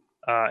 Yep.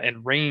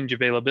 and range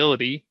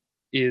availability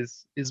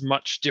is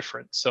much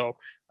different. So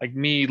like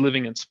me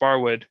living in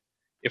Sparwood,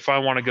 if I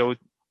want to go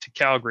to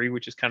Calgary,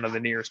 which is kind of the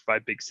nearest by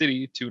big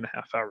city,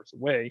 2.5 hours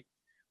away,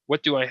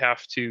 what do I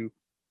have to,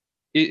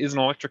 is an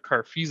electric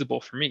car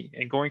feasible for me?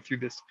 And going through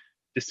this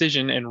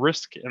decision and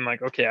risk, and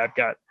like, okay, I've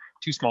got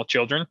 2 small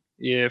children.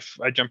 If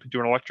I jump into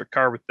an electric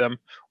car with them,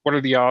 what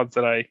are the odds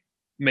that I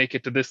make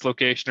it to this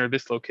location or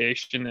this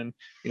location? And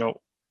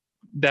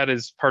that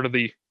is part of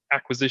the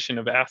acquisition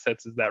of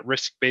assets, is that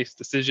risk-based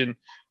decision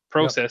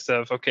process. Yep.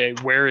 Of, okay,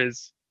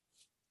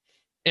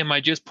 am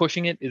I just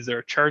pushing it? Is there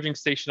a charging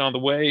station on the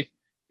way?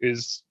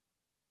 Is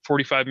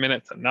 45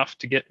 minutes enough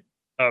to get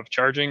of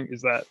charging?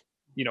 Is that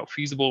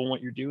feasible in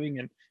what you're doing?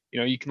 And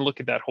you can look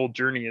at that whole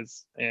journey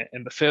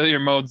and the failure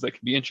modes that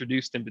can be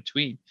introduced in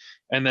between,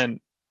 and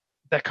then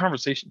that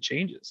conversation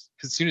changes,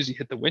 because as soon as you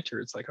hit the winter,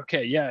 it's like,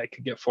 okay, yeah, I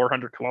could get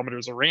 400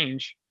 kilometers of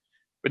range,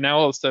 but now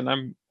all of a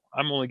sudden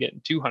I'm only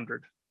getting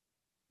 200.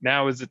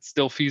 Now, is it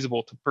still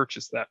feasible to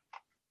purchase that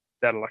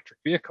electric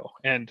vehicle?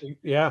 And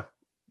yeah,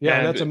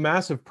 and that's a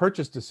massive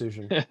purchase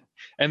decision.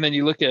 And then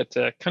you look at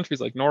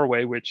countries like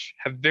Norway, which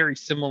have very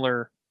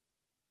similar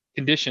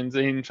conditions.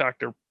 And in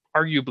fact, are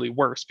arguably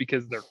worse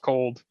because they're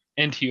cold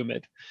and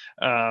humid.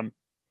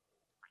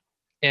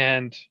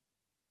 And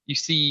you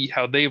see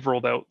how they've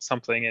rolled out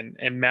something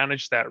and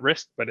managed that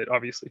risk, but it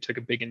obviously took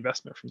a big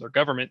investment from their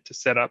government to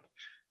set up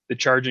the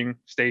charging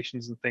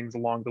stations and things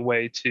along the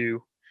way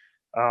to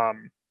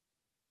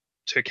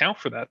account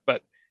for that.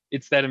 But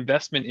it's that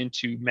investment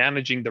into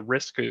managing the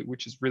risk,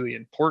 which is really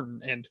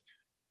important. And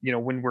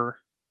when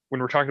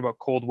we're talking about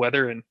cold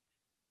weather, and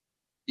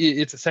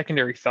it's a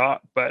secondary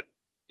thought, but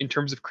in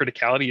terms of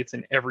criticality, it's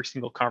in every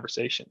single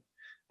conversation.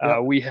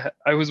 Yep.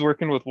 I was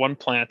working with one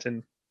plant,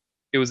 and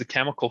it was a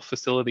chemical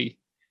facility,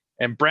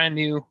 and brand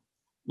new,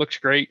 looks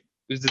great.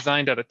 It was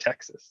designed out of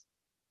Texas,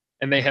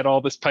 and they had all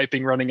this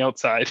piping running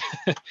outside.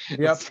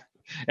 Yep.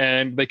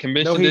 And they No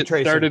commissioned heat it,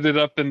 tracing. started it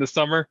up in the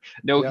summer,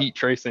 no Yeah. heat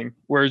tracing.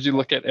 Whereas you Yeah.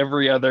 look at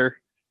every other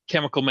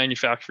chemical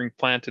manufacturing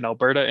plant in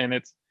Alberta,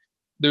 and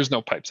there's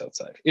no pipes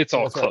outside. It's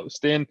all That's right.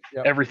 closed in. Yep.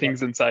 Yep.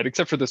 Everything's inside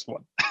except for this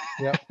one.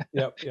 Yep.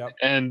 Yep. Yep.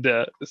 And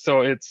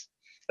so it's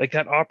like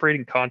that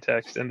operating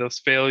context and those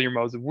failure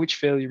modes of which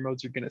failure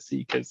modes you're going to see,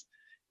 because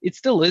it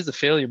still is a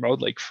failure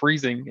mode, like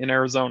freezing in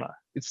Arizona.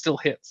 It still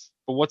hits.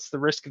 But what's the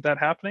risk of that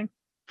happening?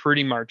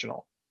 Pretty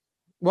marginal.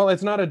 Well,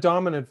 it's not a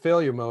dominant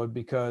failure mode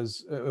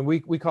because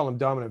we call them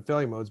dominant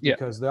failure modes Yeah.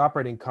 because the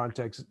operating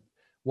context,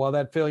 while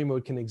that failure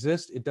mode can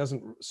exist, it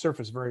doesn't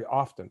surface very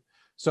often.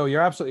 So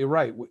you're absolutely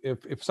right.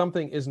 If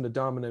something isn't a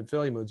dominant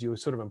failure mode, you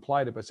sort of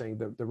implied it by saying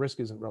the risk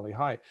isn't really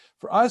high.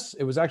 For us,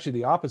 it was actually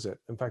the opposite.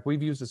 In fact,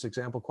 we've used this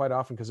example quite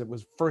often because it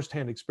was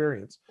firsthand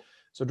experience.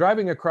 So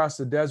driving across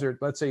the desert,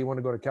 let's say you want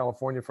to go to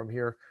California from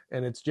here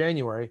and it's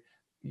January,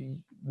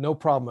 no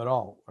problem at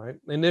all, right?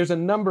 And there's a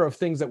number of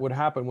things that would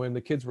happen when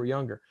the kids were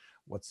younger.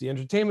 What's the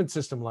entertainment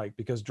system like?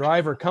 Because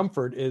driver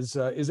comfort is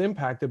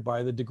impacted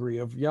by the degree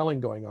of yelling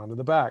going on in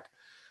the back.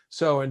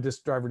 So, and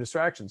just driver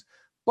distractions.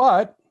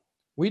 But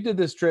we did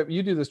this trip,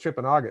 you do this trip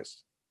in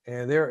August,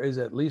 and there is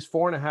at least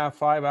 4.5,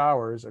 5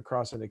 hours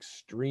across an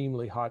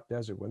extremely hot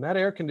desert. When that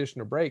air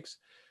conditioner breaks,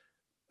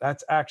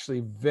 that's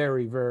actually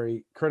very,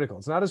 very critical.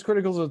 It's not as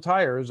critical as the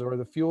tires or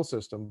the fuel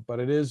system, but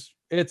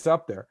it's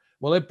up there.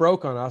 Well, it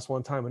broke on us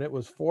one time and it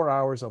was 4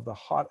 hours of the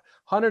hot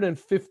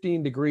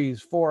 115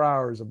 degrees, 4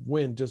 hours of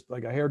wind, just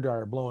like a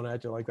hairdryer blowing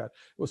at you like that.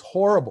 It was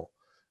horrible,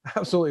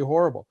 absolutely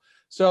horrible.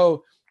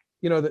 So,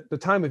 the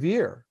time of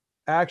year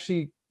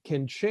actually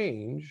can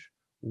change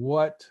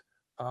what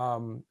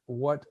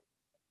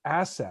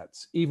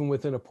assets, even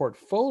within a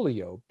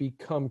portfolio,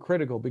 become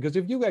critical. Because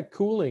if you got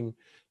cooling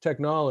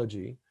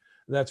technology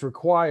that's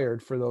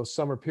required for those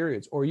summer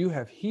periods, or you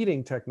have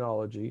heating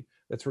technology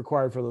that's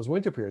required for those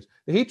winter periods,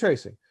 the heat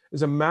tracing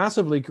is a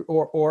massively,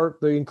 or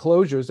the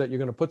enclosures that you're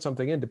going to put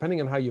something in,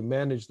 depending on how you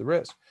manage the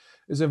risk,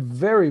 is a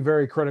very,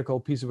 very critical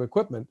piece of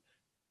equipment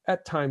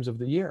at times of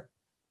the year,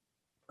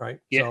 right?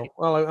 Yeah. So,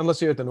 well,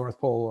 unless you're at the North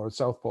Pole or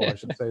South Pole, I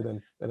should say,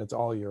 then it's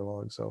all year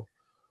long. So,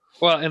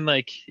 well, and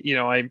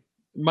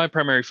my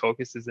primary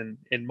focus is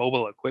in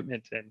mobile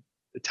equipment and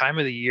the time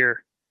of the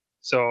year.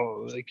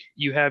 So like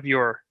you have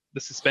the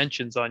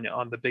suspensions on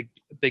the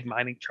big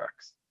mining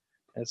trucks.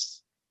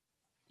 As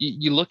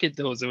you look at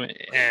those,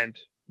 and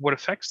what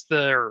affects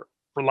their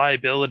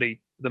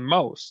reliability the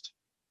most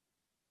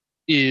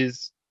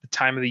is the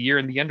time of the year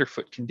and the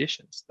underfoot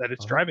conditions that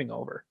it's driving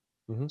over.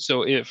 Mm-hmm.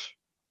 So if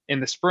in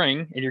the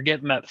spring and you're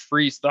getting that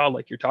freeze thaw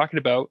like you're talking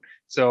about,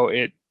 so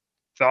it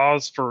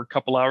thaws for a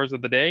couple hours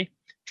of the day,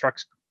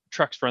 trucks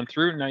run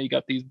through, and now you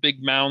got these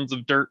big mounds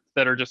of dirt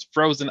that are just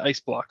frozen ice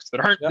blocks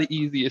that aren't the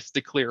easiest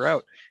to clear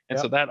out. And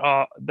so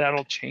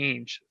that'll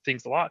change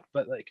things a lot.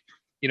 But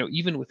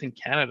even within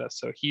Canada,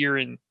 so here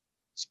in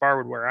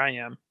Sparwood where I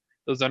am,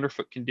 those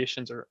underfoot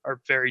conditions are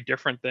very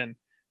different than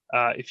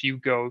if you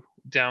go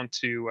down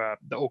to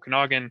the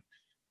Okanagan,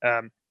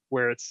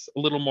 where it's a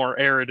little more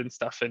arid and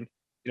stuff. And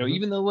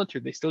even though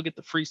winter, they still get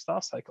the freeze thaw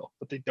cycle,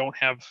 but they don't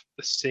have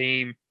the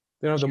same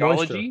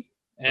geology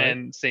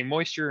and same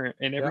moisture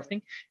and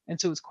everything. And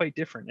so it's quite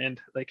different.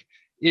 And like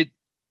it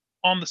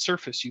on the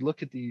surface, you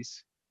look at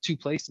these two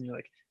places and you're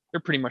like, they're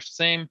pretty much the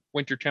same.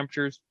 Winter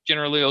temperatures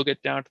generally will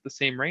get down to the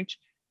same range,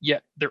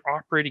 yet their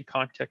operating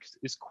context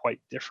is quite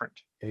different.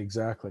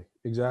 Exactly.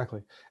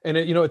 And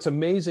it's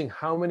amazing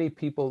how many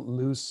people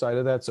lose sight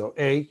of that. So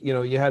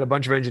you had a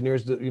bunch of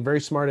engineers, very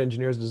smart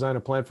engineers, design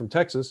a plant from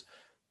Texas,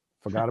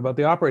 forgot about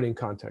the operating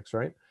context,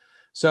 right?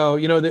 So,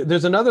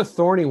 there's another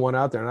thorny one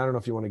out there, and I don't know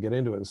if you want to get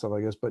into it and stuff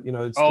like this, but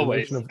it's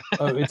always the notion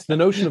of it's the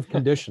notion of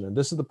condition, and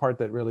this is the part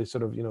that really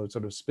sort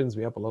of spins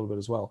me up a little bit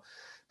as well.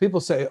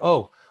 People say,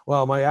 "Oh,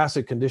 well, my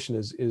asset condition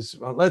is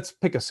let's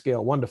pick a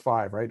scale 1 to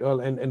 5, right?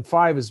 And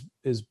 5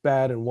 is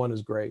bad and 1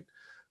 is great.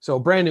 So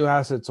brand new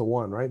asset's a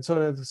 1, right?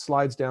 So it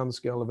slides down the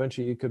scale.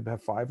 Eventually, you could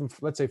have 5, and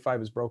let's say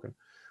 5 is broken.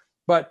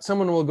 But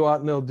someone will go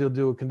out and they'll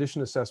do a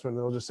condition assessment,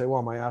 and they'll just say,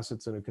 "Well, my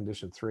asset's in a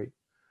condition 3."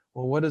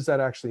 Well, what does that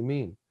actually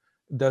mean?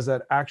 Does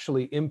that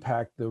actually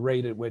impact the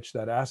rate at which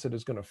that asset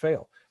is going to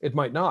fail? It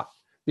might not,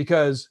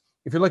 because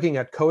if you're looking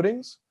at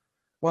coatings,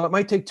 well, it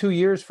might take 2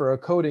 years for a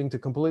coating to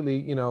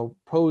completely,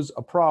 pose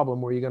a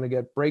problem where you're going to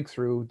get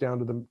breakthrough down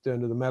to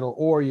the metal,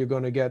 or you're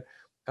going to get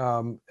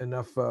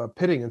enough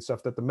pitting and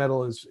stuff that the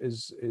metal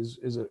is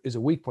a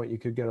weak point. You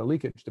could get a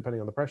leakage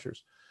depending on the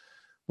pressures.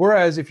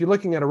 Whereas if you're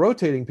looking at a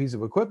rotating piece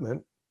of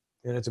equipment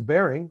and it's a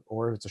bearing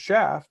or it's a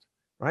shaft,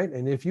 right?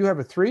 And if you have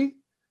a 3,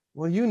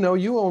 well,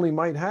 you only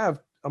might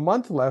have a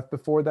month left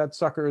before that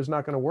sucker is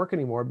not going to work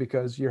anymore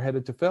because you're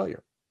headed to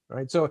failure,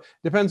 right? So it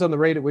depends on the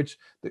rate at which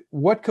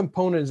what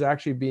component is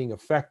actually being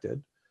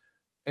affected,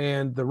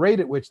 and the rate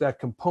at which that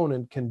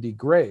component can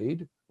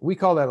degrade. We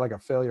call that like a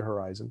failure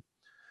horizon,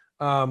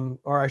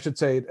 or I should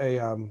say we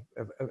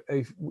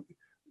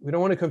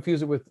don't want to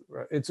confuse it with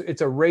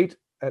it's a rate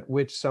at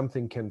which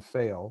something can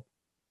fail,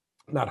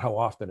 not how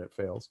often it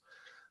fails.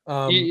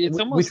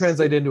 We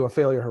translate into a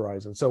failure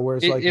horizon. So where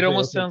it's it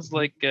almost sounds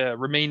like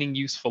remaining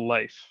useful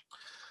life.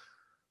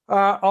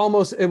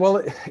 Well,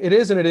 it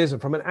is and it isn't.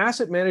 From an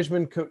asset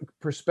management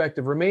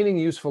perspective, remaining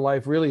useful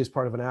life really is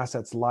part of an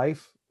asset's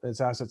life,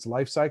 its asset's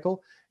life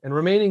cycle. And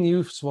remaining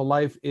useful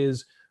life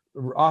is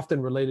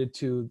often related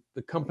to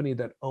the company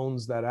that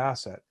owns that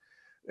asset.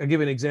 I'll give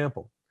you an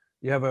example.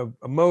 You have a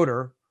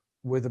motor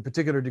with a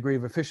particular degree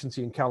of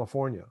efficiency in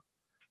California.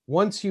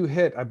 Once you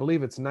hit, I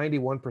believe it's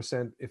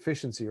 91%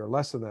 efficiency or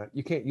less than that,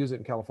 you can't use it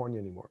in California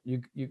anymore.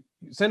 You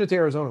send it to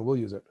Arizona, we'll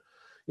use it.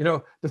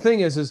 The thing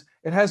is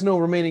it has no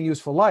remaining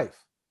useful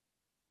life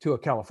to a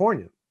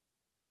Californian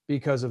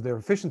because of their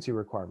efficiency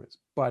requirements.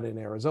 But in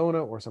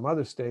Arizona or some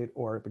other state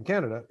or up in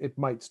Canada, it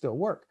might still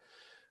work.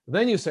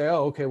 Then you say,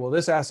 oh, okay, well,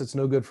 this asset's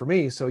no good for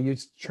me. So you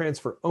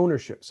transfer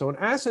ownership. So an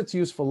asset's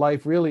useful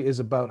life really is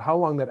about how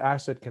long that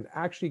asset can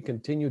actually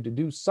continue to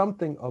do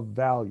something of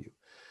value.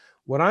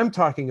 What I'm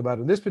talking about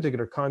in this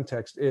particular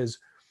context is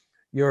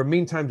your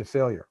mean time to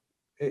failure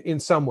in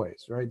some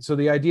ways, right? So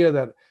the idea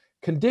that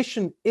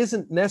condition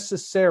isn't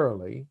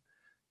necessarily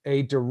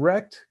a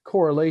direct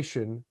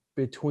correlation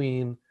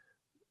between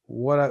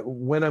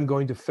when I'm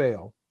going to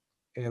fail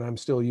and I'm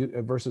still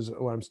versus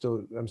when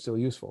I'm still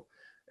useful.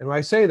 And why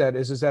I say that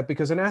is that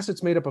because an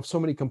asset's made up of so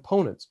many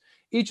components,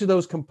 each of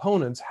those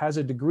components has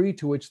a degree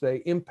to which they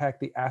impact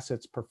the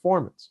asset's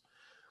performance.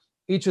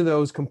 Each of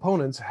those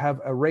components have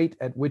a rate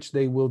at which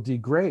they will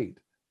degrade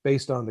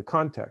based on the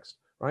context,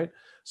 right?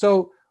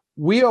 So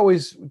we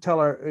always tell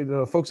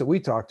our folks that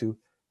we talk to,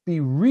 be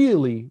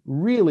really,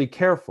 really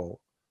careful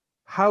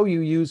how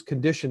you use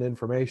condition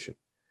information,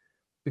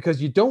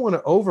 because you don't want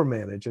to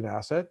overmanage an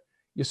asset.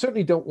 You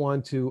certainly don't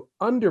want to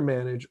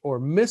undermanage or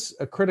miss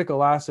a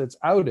critical asset's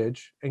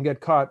outage and get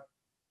caught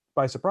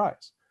by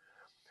surprise.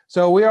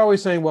 So we're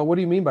always saying, well, what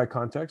do you mean by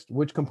context?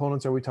 Which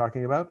components are we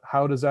talking about?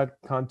 How does that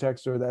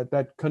context or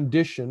that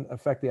condition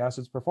affect the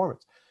asset's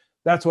performance?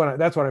 That's what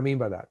I mean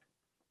by that.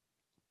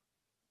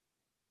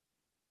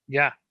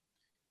 Yeah,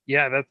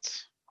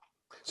 that's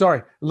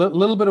sorry, a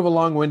little bit of a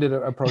long-winded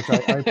approach.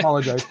 I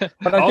apologize,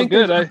 but I think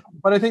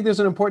but I think there's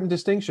an important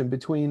distinction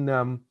between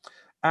an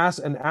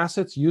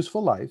asset's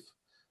useful life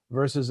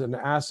versus an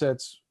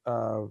asset's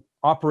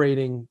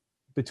operating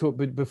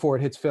before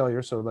it hits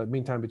failure. So the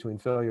mean time between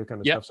failure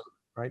kind of stuff. So,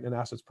 right, an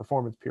asset's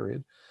performance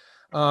period.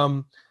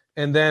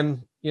 And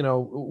then,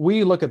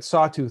 we look at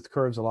sawtooth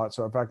curves a lot.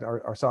 So in fact,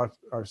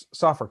 our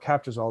software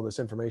captures all this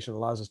information,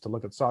 allows us to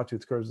look at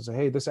sawtooth curves and say,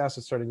 hey, this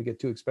asset's starting to get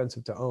too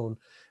expensive to own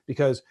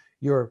because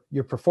your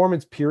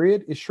performance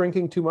period is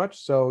shrinking too much.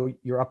 So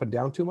you're up and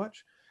down too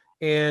much,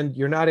 and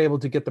you're not able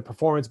to get the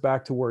performance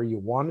back to where you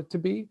want it to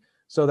be.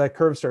 So that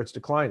curve starts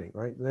declining,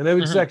 right? And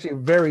it's actually a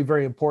very,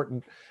 very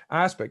important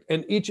aspect.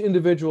 And each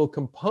individual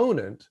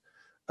component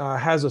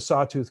has a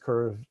sawtooth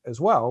curve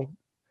as well,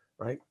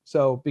 right?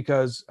 So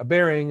because a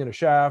bearing and a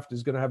shaft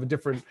is going to have a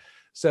different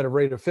set of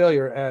rate of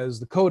failure as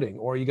the coating,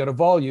 or you got a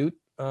volute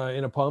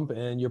in a pump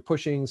and you're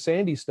pushing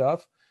sandy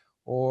stuff,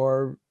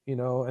 or,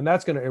 and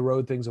that's going to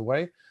erode things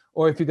away.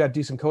 Or if you've got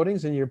decent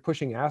coatings and you're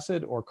pushing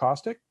acid or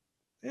caustic,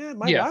 it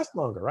might last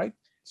longer, right?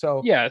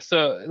 So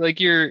so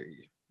like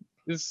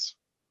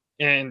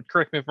and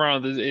correct me if I'm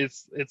wrong,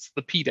 it's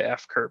the P to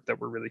F curve that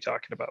we're really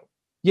talking about.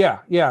 Yeah.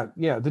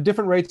 The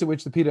different rates at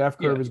which the P to F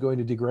curve is going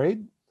to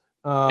degrade.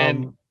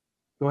 And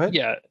go ahead.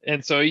 Yeah,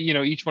 and so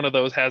each one of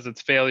those has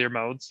its failure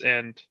modes,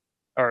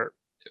 or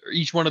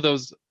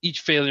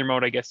each failure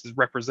mode, I guess, is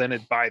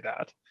represented by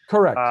that.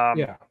 Correct.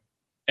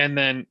 And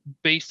then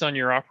based on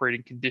your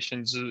operating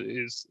conditions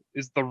is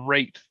the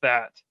rate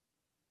that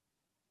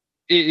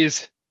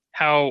is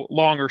how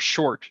long or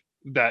short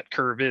that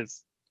curve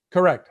is.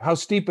 Correct. How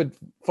steep it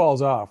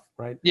falls off,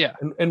 right? Yeah.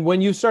 And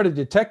when you started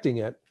detecting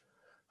it,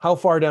 how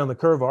far down the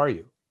curve are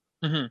you?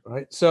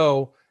 Right.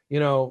 So,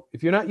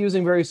 if you're not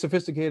using very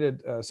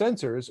sophisticated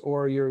sensors,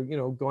 or you're,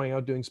 going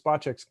out doing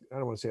spot checks, I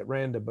don't want to say at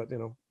random, but,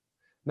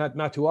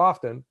 not too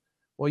often,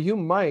 well, you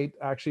might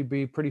actually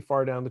be pretty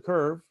far down the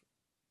curve,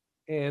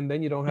 and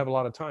then you don't have a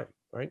lot of time,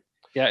 right?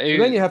 Yeah. So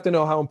then you have to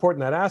know how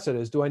important that asset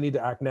is. Do I need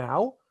to act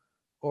now,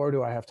 or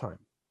do I have time?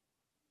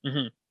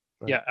 Right?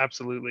 Yeah,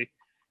 absolutely.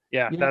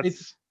 Yeah,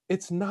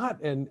 it's not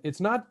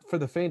for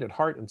the faint at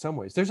heart in some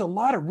ways. There's a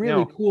lot of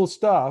really cool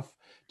stuff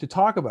to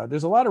talk about.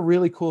 There's a lot of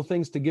really cool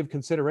things to give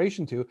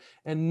consideration to,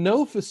 and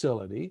no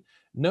facility,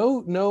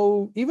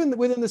 no, even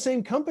within the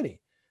same company,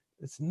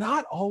 it's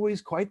not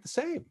always quite the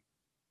same.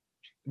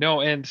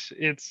 No, and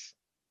it's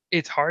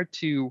hard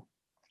to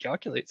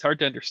calculate. It's hard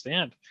to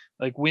understand.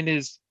 Like, when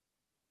is,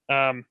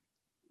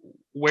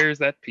 where's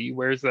that P?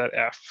 Where's that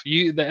F?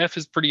 The F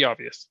is pretty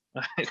obvious.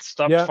 It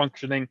stopped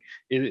functioning.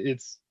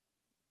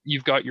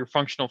 You've got your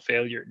functional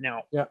failure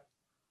now.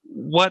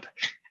 What?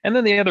 And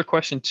then the other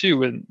question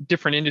too, in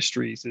different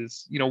industries,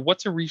 is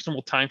what's a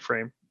reasonable time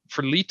frame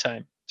for lead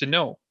time to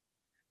know?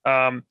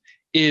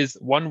 Is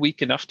 1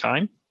 week enough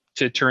time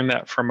to turn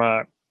that from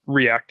a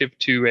reactive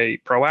to a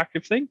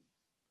proactive thing?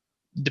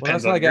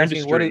 Depends on your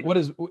industry. What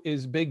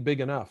is big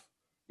enough?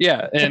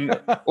 Yeah, and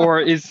or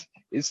is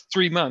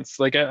 3 months?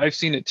 Like I've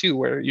seen it too,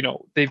 where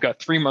they've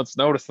got 3 months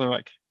notice, and they're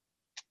like,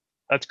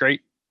 "That's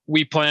great.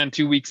 We plan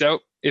 2 weeks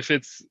out. If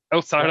it's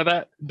outside of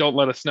that, don't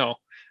let us know."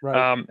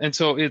 Right. And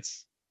so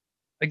it's,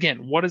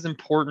 again, what is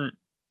important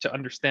to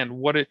understand?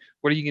 What are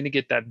you going to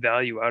get that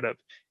value out of?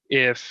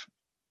 If,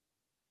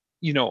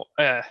 you know,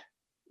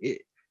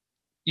 it,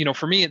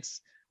 for me,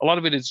 it's a lot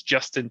of it is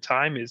just in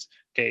time is,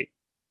 okay,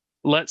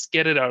 let's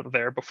get it out of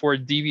there before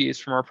it deviates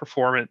from our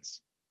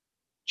performance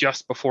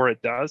just before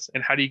it does.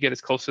 And how do you get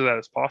as close to that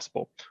as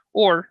possible?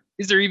 Or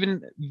is there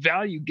even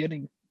value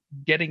getting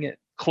it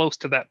close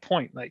to that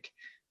point? Like,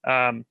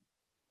 um,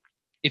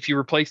 if you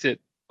replace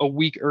it a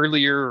week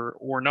earlier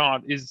or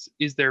not, is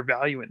there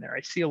value in there?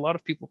 I see a lot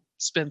of people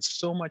spend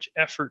so much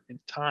effort and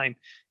time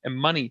and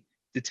money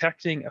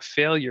detecting a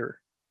failure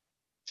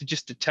to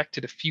just detect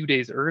it a few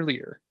days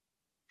earlier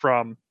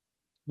from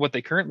what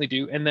they currently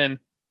do, and then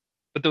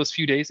but those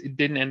few days it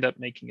didn't end up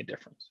making a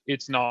difference.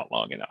 It's not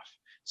long enough.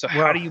 So how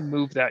Well, do you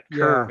move that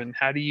curve, yeah. and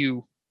how do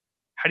you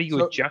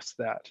So adjust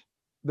that?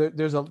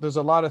 there's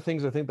a lot of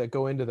things I think that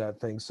go into that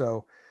thing.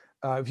 So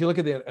if you look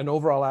at an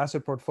overall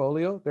asset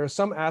portfolio, there are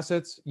some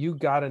assets you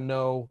got to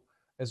know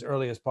as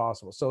early as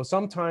possible. So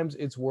sometimes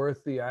it's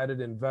worth the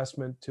added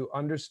investment to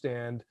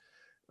understand,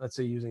 let's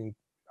say using,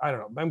 I don't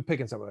know, I'm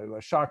picking something like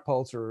a shock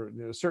pulse or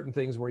certain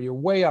things where you're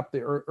way up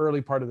the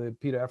early part of the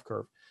P to F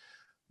curve.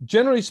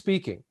 Generally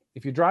speaking,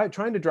 if you're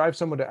trying to drive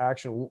someone to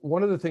action,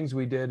 one of the things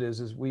we did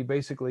is we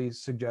basically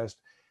suggest,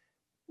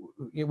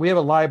 we have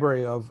a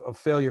library of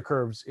failure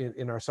curves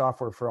in our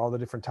software for all the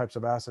different types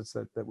of assets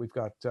that we've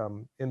got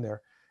in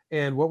there.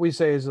 And what we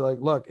say is like,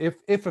 look,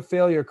 if a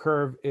failure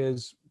curve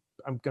is,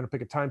 I'm going to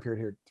pick a time period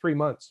here, 3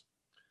 months,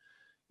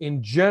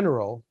 in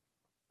general,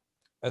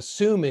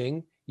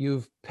 assuming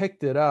you've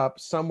picked it up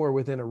somewhere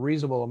within a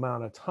reasonable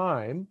amount of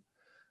time,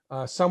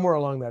 somewhere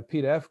along that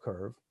P to F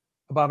curve,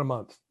 about a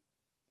month.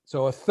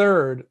 So a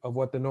third of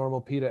what the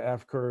normal P to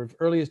F curve,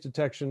 earliest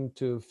detection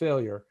to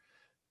failure,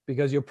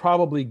 because you'll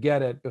probably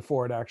get it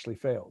before it actually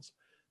fails.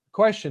 The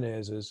question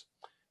is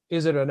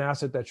it an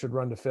asset that should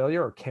run to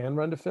failure or can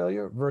run to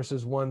failure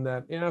versus one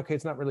that, okay,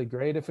 it's not really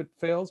great if it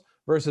fails,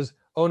 versus,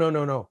 oh,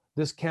 no,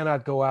 this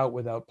cannot go out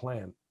without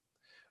plan,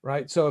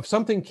 right? So if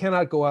something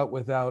cannot go out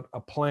without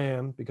a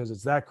plan because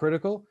it's that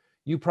critical,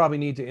 you probably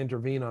need to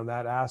intervene on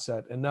that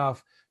asset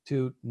enough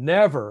to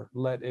never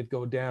let it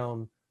go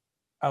down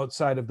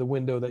outside of the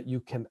window that you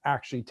can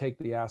actually take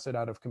the asset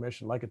out of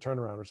commission, like a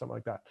turnaround or something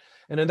like that.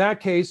 And in that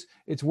case,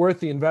 it's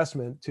worth the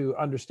investment to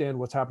understand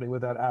what's happening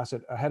with that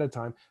asset ahead of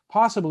time,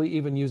 possibly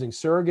even using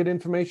surrogate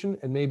information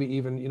and maybe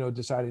even,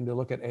 deciding to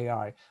look at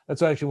AI.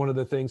 That's actually one of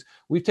the things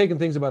we've taken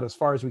things about as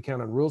far as we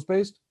can on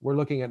rules-based. We're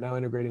looking at now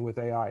integrating with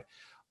AI.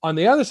 On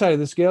the other side of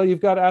the scale,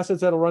 you've got assets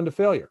that'll run to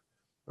failure,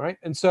 right?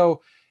 And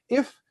so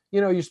if,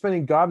 you're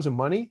spending gobs of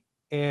money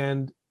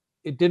and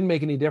it didn't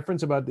make any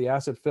difference about the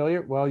asset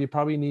failure, well, you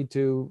probably need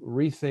to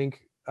rethink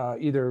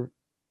either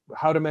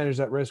how to manage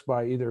that risk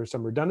by either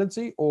some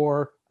redundancy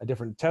or a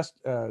different test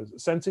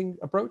sensing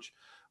approach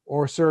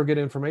or surrogate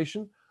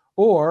information,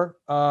 or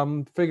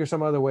figure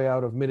some other way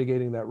out of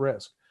mitigating that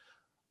risk.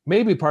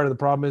 Maybe part of the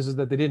problem is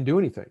that they didn't do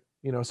anything.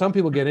 Some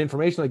people get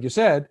information, like you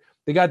said,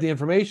 they got the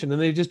information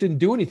and they just didn't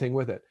do anything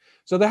with it.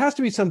 So there has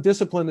to be some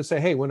discipline to say,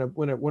 hey, when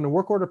a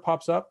work order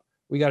pops up,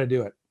 we got to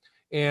do it.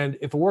 And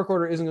if a work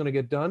order isn't going to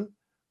get done,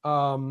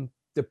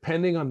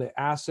 depending on the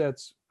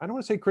assets, I don't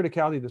want to say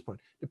criticality at this point,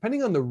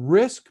 depending on the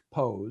risk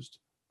posed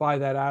by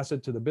that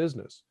asset to the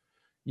business,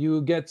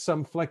 you get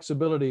some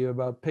flexibility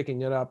about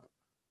picking it up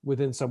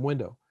within some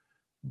window.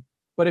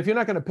 But if you're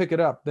not going to pick it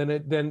up, then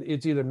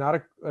it's either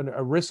not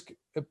a risk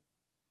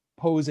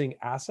posing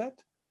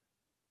asset,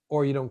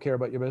 or you don't care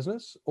about your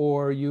business,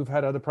 or you've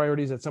had other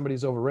priorities that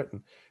somebody's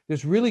overwritten.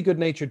 There's really good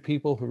natured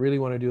people who really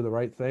want to do the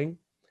right thing.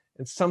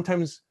 And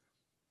sometimes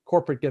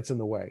corporate gets in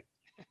the way.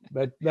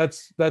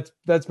 That's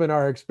been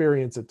our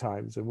experience at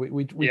times. And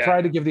we Yeah,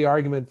 try to give the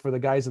argument for the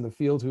guys in the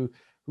field who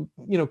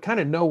kind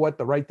of know what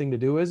the right thing to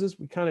do is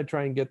we kind of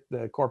try and get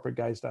the corporate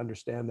guys to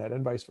understand that,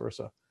 and vice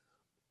versa.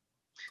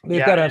 They've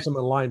yeah, got to have some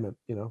alignment.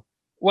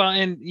 well,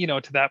 and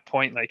to that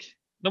point, like,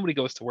 nobody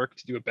goes to work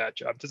to do a bad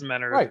job. It doesn't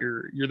matter if Right.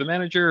 you're the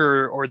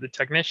manager or the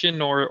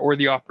technician or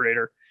the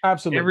operator.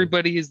 Absolutely.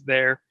 Everybody is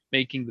there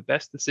making the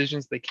best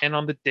decisions they can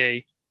on the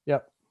day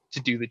Yep.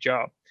 to do the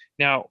job.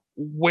 Now,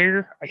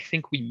 where I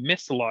think we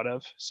miss a lot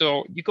of,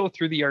 so you go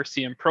through the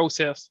RCM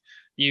process,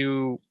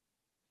 you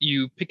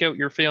pick out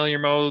your failure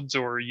modes,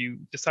 or you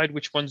decide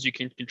which ones you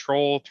can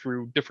control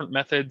through different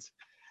methods,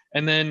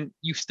 and then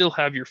you still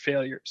have your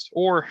failures.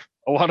 Or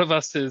a lot of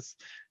us is,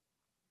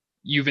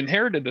 you've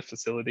inherited the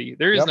facility,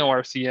 there is Yep. no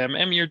RCM,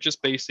 and you're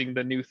just basing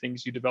the new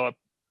things you develop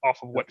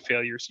off of what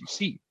failures you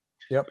see.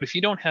 Yep. But if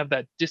you don't have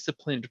that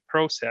disciplined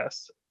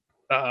process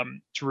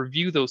to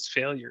review those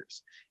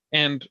failures,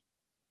 and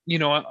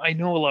I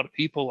know a lot of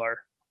people are,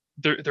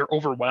 they're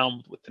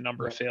overwhelmed with the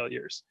number of Yep.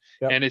 failures,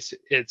 Yep. and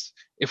it's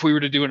if we were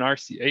to do an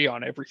RCA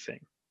on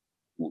everything,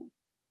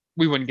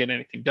 we wouldn't get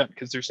anything done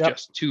because there's Yep.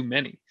 just too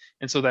many.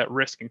 And so that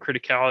risk and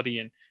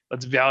criticality, and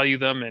let's value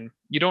them, and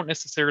you don't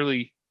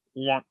necessarily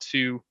want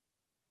to.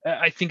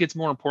 I think it's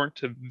more important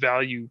to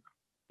value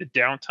the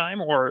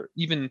downtime, or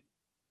even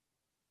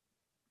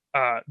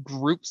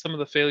group some of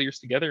the failures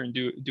together and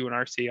do an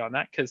RCA on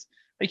that, because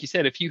like you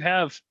said, if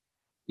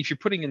you're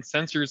putting in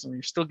sensors and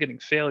you're still getting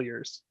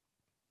failures,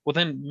 well,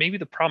 then maybe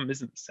the problem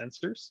isn't the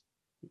sensors.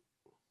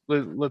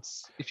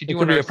 Let's if you It do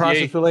could an be a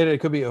process RCA, related. It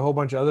could be a whole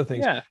bunch of other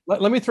things. yeah.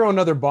 Let me throw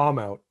another bomb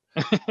out.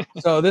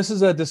 So this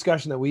is a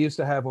discussion that we used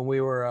to have when we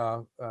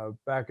were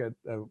back at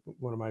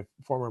one of my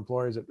former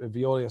employers at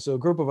Veolia. So a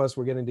group of us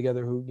were getting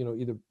together who,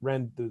 either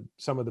ran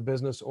some of the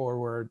business or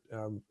were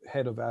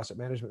head of asset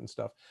management and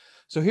stuff.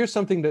 So here's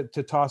something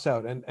to toss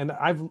out, and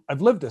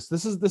I've lived this.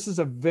 This is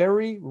a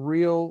very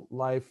real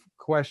life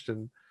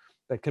question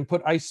that can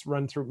make ice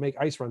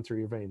run through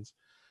your veins.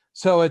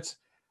 So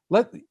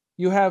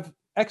you have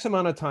X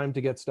amount of time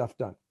to get stuff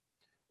done,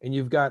 and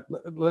you've got,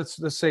 let's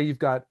say you've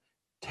got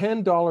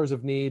 $10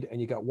 of need and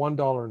you got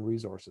 $1 in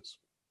resources.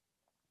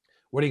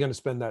 What are you going to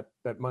spend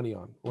that money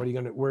on? Where are you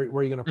going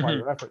to apply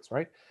your efforts,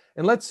 right?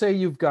 And let's say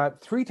you've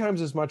got 3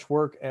 times as much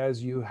work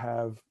as you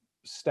have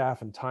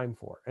staff and time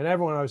for. And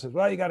everyone always says,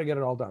 well, you got to get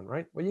it all done,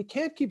 right? Well, you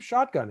can't keep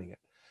shotgunning it.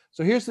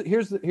 So here's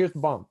the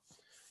bomb.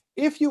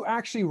 If you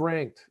actually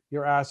ranked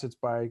your assets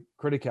by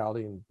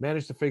criticality and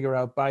managed to figure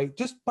out by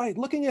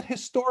looking at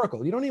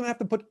historical, you don't even have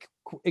to put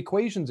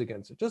equations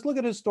against it. Just look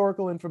at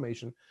historical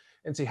information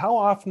and see how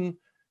often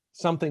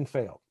something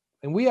failed.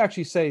 And we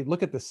actually say,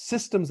 look at the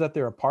systems that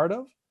they're a part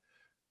of.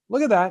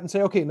 Look at that and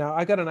say, okay, now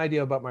I got an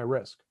idea about my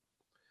risk.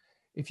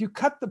 If you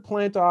cut the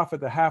plant off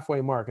at the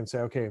halfway mark and say,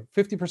 okay,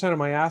 50% of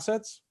my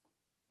assets,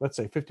 let's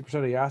say 50%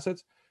 of the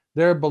assets,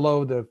 they're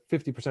below the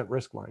 50%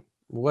 risk line,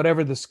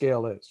 whatever the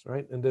scale is,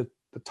 right? And the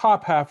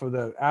top half of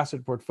the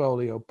asset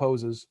portfolio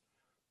poses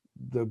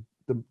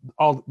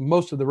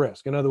most of the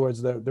risk. In other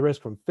words, the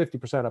risk from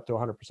 50% up to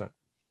 100%.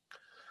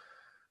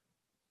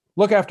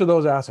 Look after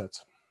those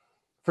assets.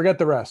 Forget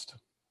the rest.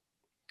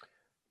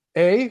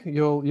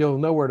 You'll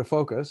know where to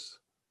focus,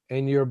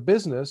 and your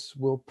business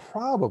will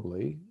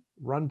probably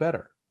run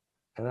better.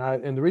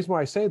 And the reason why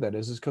I say that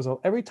is because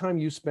every time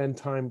you spend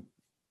time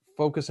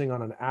focusing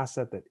on an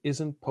asset that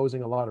isn't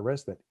posing a lot of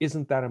risk, that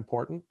isn't that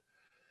important,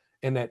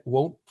 and that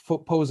won't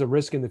pose a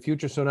risk in the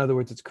future. So in other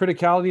words, its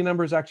criticality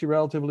number is actually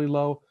relatively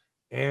low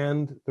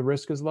and the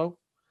risk is low.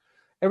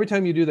 Every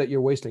time you do that,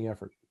 you're wasting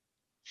effort.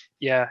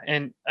 Yeah,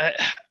 and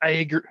I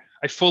agree.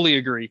 I fully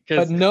agree.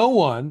 But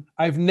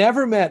I've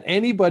never met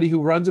anybody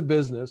who runs a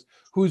business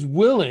who's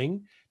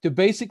willing to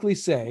basically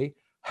say,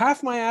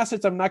 half my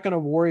assets I'm not going to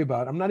worry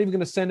about. I'm not even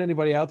going to send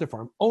anybody out there for.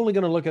 I'm only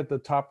going to look at the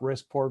top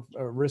risk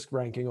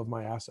ranking of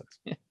my assets.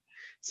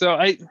 So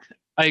I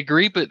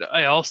agree, but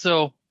I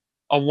also,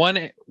 on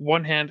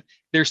one hand,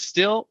 there's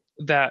still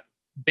that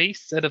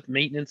base set of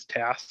maintenance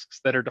tasks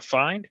that are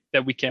defined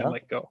that we can't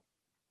let go.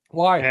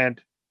 Why?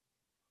 And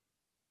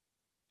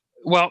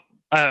well,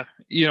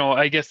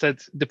 I guess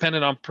that's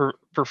dependent on per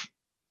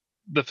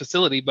the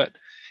facility, but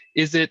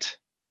is it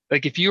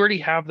like if you already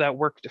have that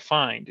work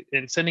defined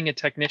and sending a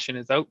technician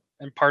is out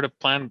and part of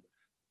planned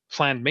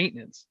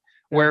maintenance,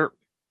 where,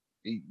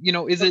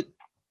 is it?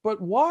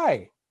 But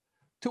why?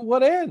 To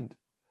what end?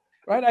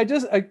 Right? Are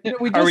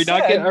we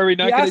not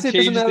going to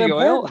change the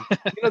oil?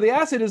 The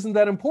asset isn't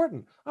that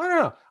important. I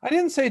don't know. I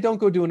didn't say don't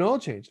go do an oil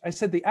change. I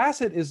said the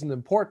asset isn't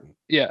important.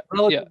 Yeah.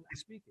 Relatively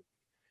speaking.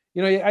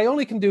 I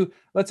only can do,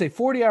 let's say,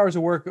 40 hours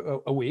of work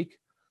a week.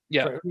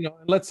 Yeah.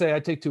 Let's say I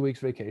take 2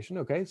 weeks vacation.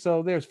 Okay.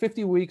 So there's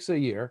 50 weeks a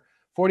year,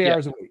 40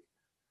 hours a week.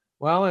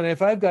 Well, and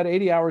if I've got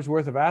 80 hours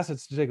worth of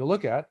assets to take a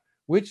look at,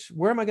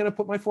 where am I going to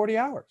put my 40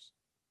 hours?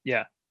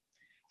 Yeah.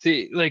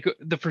 See, like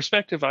the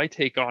perspective I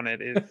take on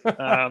it is,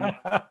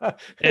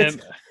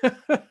 and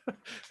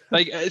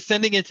like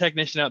sending a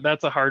technician out,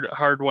 that's a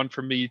hard one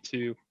for me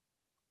to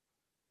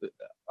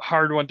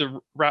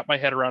wrap my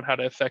head around how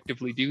to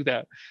effectively do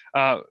that.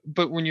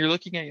 But when you're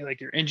looking at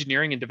like your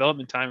engineering and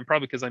development time, and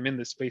probably because I'm in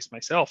this space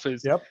myself,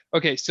 is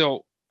okay.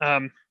 So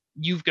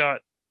you've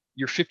got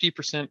your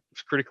 50%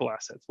 critical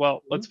assets.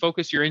 Well, let's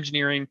focus your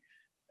engineering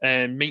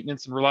and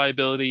maintenance and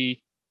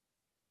reliability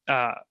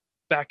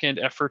back-end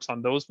efforts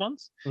on those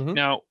ones.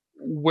 Now,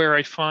 where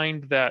I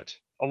find that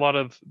a lot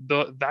of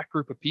that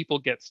group of people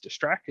gets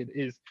distracted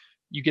is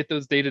you get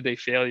those day-to-day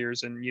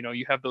failures, and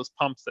you have those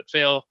pumps that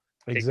fail.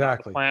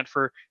 Exactly. The plant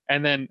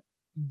and then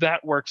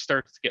that work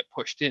starts to get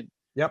pushed in.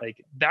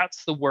 Like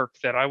that's the work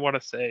that I want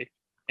to say,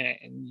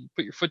 and you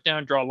put your foot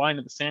down, draw a line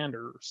in the sand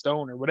or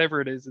stone or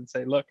whatever it is, and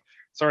say, look,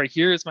 sorry,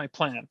 here is my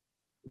plan.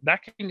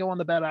 That can go on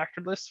the bad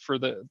actor list for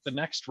the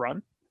next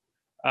run.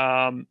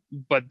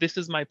 But this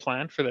is my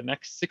plan for the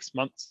next 6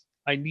 months.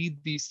 I need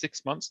these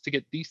 6 months to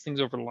get these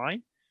things over the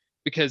line,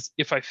 because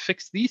if I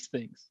fix these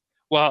things,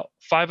 well,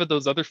 5 of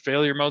those other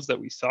failure modes that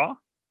we saw,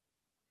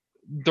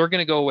 they're going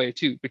to go away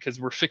too, because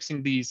we're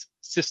fixing these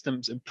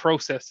systems and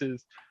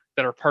processes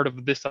that are part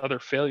of this other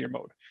failure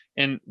mode.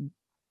 And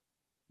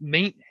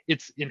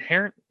it's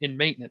inherent in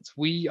maintenance.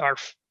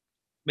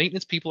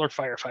 Maintenance people are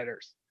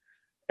firefighters.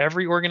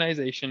 Every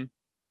organization,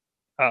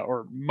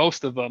 or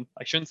most of them,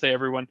 I shouldn't say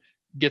everyone,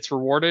 gets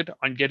rewarded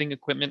on getting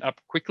equipment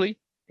up quickly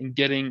and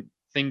getting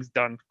things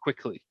done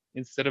quickly,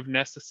 instead of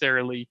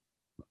necessarily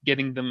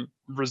getting them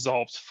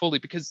resolved fully,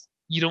 because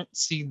you don't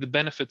see the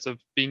benefits of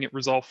being it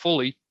resolved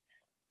fully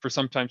for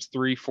sometimes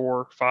 3,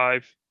 4,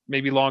 5,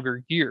 maybe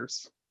longer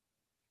years.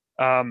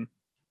 Um,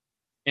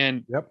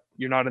 and Yep.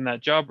 you're not in that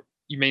job.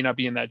 You may not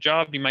be in that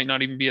job. You might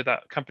not even be at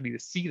that company to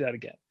see that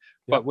again.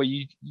 But Yep. what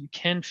you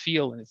can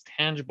feel and is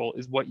tangible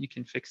is what you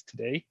can fix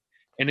today.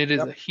 And it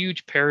is a Yep.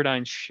 huge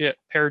paradigm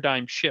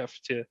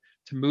shift to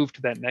move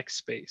to that next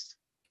space.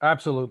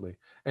 Absolutely.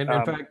 And in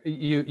Um, fact,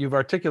 you've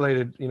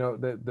articulated,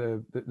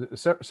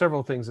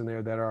 several things in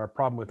there that are a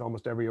problem with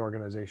almost every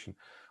organization.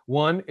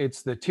 One,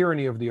 it's the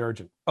tyranny of the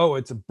urgent. Oh,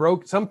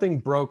 something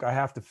broke, I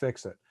have to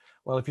fix it.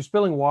 Well, if you're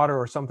spilling water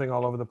or something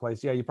all over the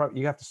place, yeah,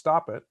 you have to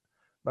stop it,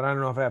 but I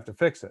don't know if I have to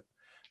fix it.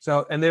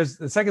 So, and there's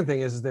the second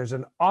thing is there's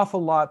an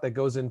awful lot that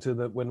goes into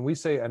when we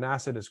say an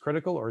asset is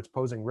critical or it's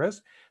posing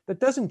risk, that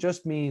doesn't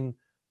just mean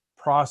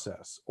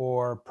process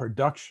or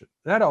production.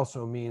 That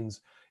also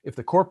means if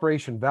the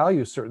corporation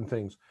values certain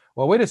things,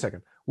 well, wait a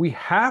second, we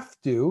have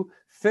to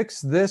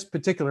fix this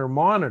particular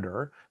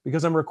monitor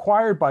because I'm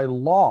required by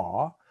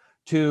law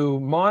to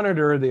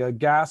monitor the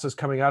gases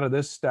coming out of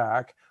this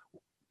stack,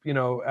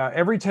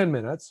 every 10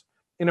 minutes.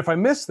 And if I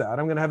miss that,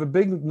 I'm going to have a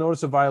big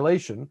notice of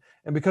violation.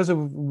 And because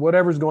of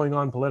whatever's going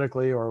on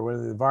politically or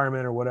with the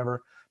environment or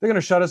whatever, they're going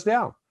to shut us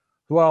down.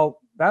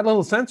 Well, that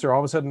little sensor all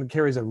of a sudden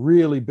carries a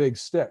really big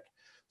stick.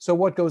 So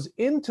what goes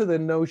into the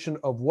notion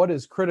of what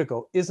is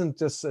critical isn't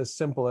just as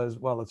simple as,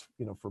 well, it's,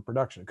 for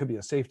production. It could be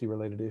a safety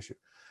related issue.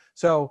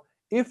 So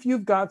if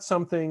you've got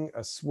something,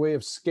 a way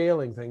of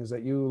scaling things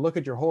that you look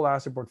at your whole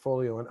asset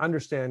portfolio and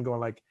understand going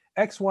like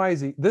X, Y,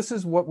 Z, this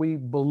is what we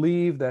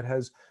believe that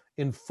has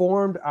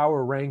informed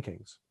our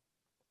rankings.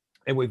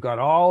 And we've got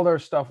all their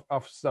stuff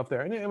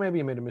there. And maybe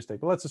you made a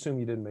mistake, but let's assume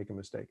you didn't make a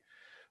mistake.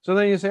 So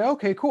then you say,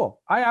 okay,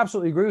 cool. I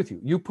absolutely agree with you.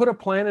 You put a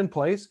plan in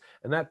place,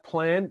 and that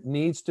plan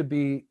needs to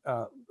be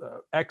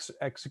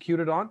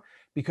executed on,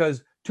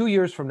 because 2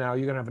 years from now,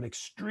 you're going to have an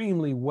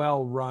extremely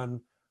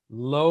well-run,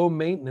 low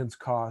maintenance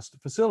cost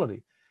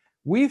facility.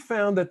 We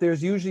found that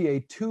there's usually a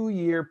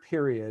 2-year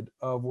period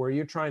of where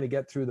you're trying to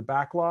get through the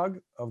backlog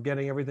of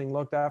getting everything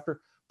looked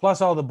after,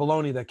 plus all the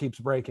baloney that keeps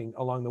breaking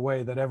along the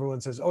way that everyone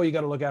says, oh, you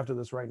got to look after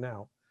this right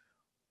now.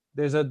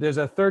 There's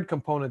a third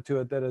component to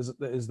it that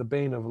is the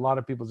bane of a lot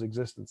of people's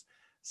existence.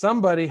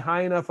 Somebody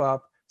high enough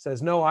up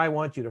says, no, I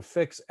want you to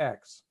fix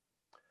X.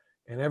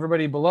 And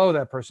everybody below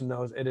that person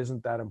knows it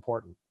isn't that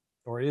important,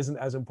 or it isn't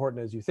as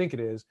important as you think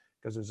it is,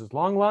 because there's this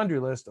long laundry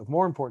list of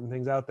more important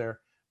things out there,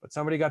 but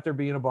somebody got their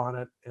bee in a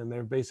bonnet and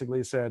they've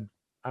basically said,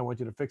 I want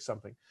you to fix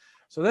something.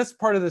 So that's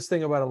part of this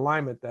thing about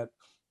alignment that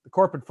the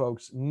corporate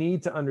folks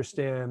need to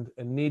understand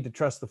and need to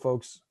trust the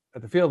folks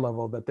at the field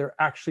level, that they're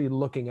actually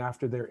looking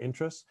after their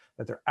interests,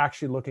 that they're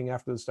actually looking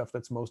after the stuff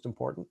that's most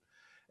important.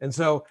 And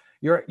so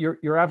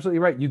you're absolutely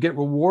right. You get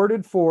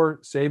rewarded for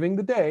saving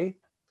the day,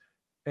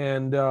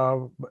 and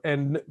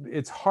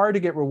it's hard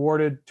to get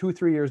rewarded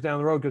 2-3 years down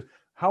the road, because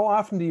how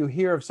often do you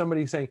hear of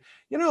somebody saying,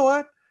 you know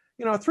what,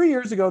 3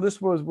 years ago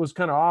this was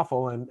kind of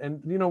awful,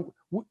 and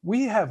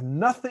we have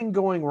nothing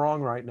going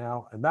wrong right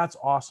now, and that's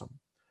awesome,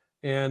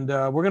 and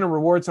we're going to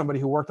reward somebody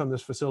who worked on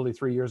this facility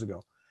 3 years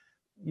ago.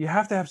 You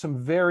have to have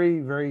some very,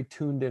 very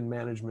tuned in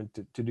management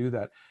to do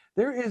that.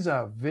 There is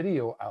a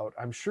video out.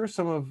 I'm sure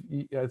some of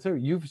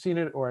you've seen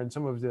it, or and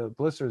some of the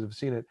listeners have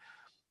seen it.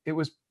 It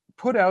was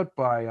put out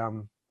by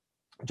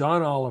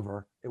John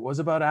Oliver. It was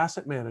about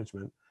asset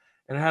management,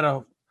 and it had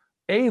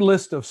a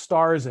list of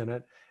stars in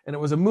it. And it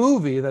was a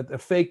movie a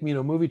fake,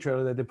 movie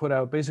trailer that they put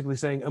out, basically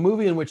saying a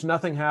movie in which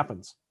nothing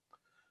happens,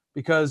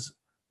 because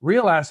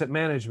real asset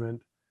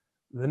management,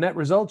 the net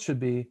result should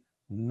be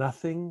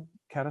nothing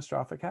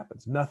catastrophic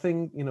happens,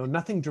 nothing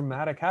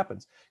dramatic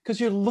happens, because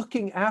you're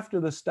looking after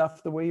the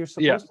stuff the way you're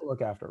supposed to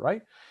look after,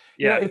 right?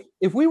 Yeah.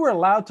 If we were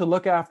allowed to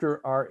look after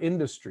our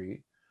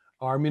industry,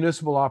 our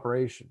municipal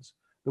operations,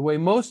 the way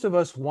most of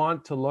us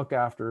want to look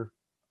after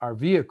our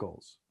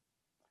vehicles,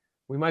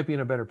 we might be in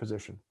a better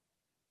position.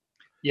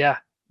 Yeah.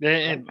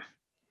 And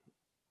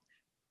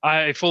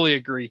I fully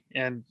agree.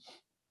 And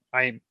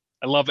I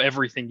love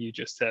everything you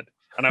just said.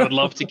 And I would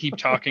love to keep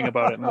talking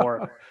about it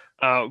more.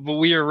 But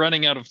we are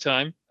running out of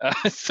time.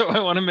 So I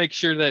want to make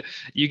sure that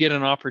you get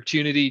an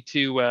opportunity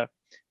to,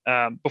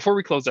 before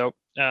we close out,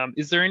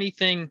 is there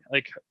anything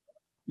like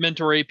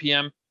Mentor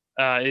APM,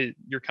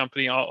 your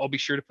company? I'll be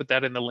sure to put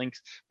that in the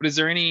links. But is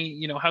there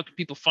any, how can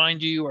people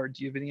find you, or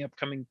do you have any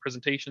upcoming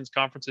presentations,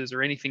 conferences,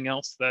 or anything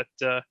else that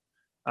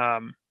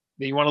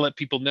that you want to let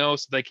people know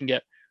so they can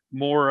get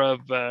more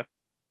of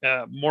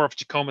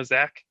Tacoma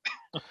Zach?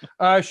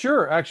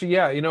 Sure. Actually,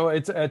 yeah.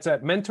 It's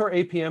at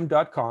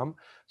mentorapm.com.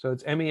 So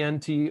it's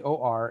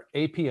MENTOR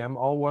APM,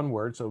 all one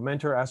word. So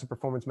Mentor Asset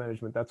Performance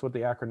Management. That's what the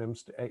acronym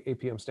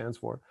APM stands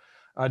for.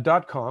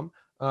 .com.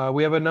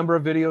 We have a number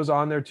of videos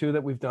on there too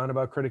that we've done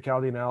about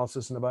criticality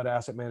analysis and about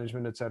asset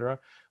management, et cetera.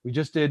 We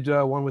just did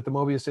one with the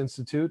Mobius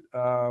Institute,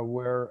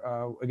 where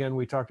again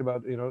we talked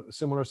about a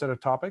similar set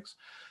of topics.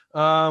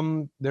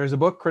 There's a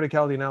book,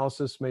 Criticality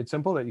Analysis Made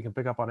Simple, that you can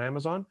pick up on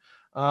Amazon.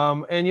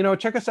 And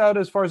check us out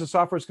as far as the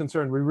software is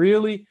concerned.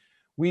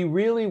 We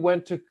really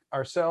went to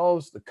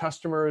ourselves, the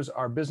customers,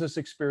 our business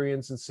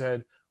experience, and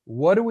said,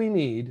 what do we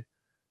need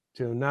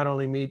to not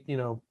only meet,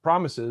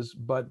 promises,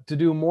 but to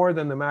do more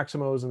than the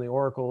Maximos and the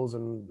Oracles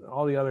and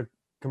all the other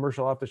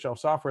commercial off-the-shelf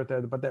software out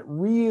there, but that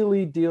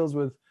really deals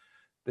with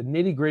the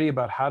nitty-gritty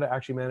about how to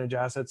actually manage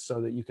assets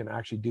so that you can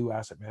actually do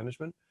asset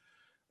management.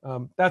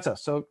 That's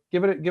us. So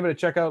give it a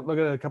check out. Look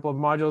at a couple of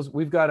modules.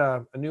 We've got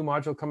a new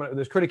module coming out.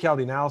 There's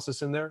criticality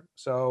analysis in there,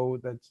 so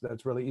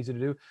that's really easy to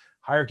do.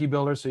 Hierarchy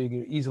builder, so you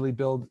can easily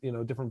build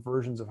different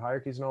versions of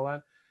hierarchies and all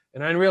that.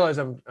 And I realize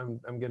I'm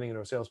getting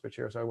into a sales pitch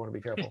here, so I want to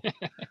be careful.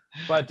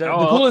 But the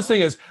coolest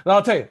thing is,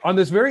 I'll tell you, on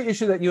this very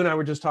issue that you and I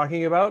were just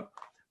talking about,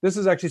 this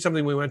is actually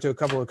something we went to a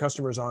couple of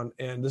customers on,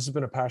 and this has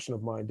been a passion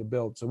of mine to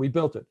build. So we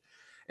built it,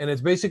 and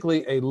it's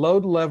basically a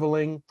load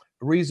leveling,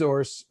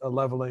 resource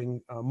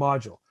leveling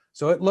module.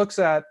 So it looks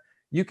at,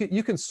 you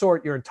can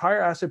sort your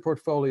entire asset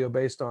portfolio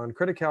based on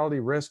criticality,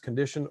 risk,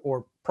 condition,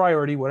 or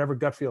priority, whatever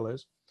gut feel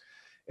is.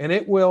 And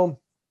it will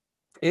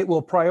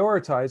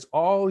prioritize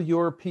all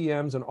your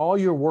PMs and all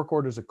your work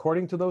orders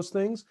according to those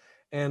things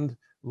and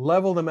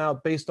level them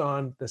out based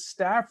on the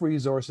staff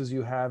resources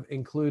you have,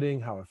 including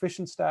how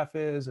efficient staff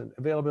is and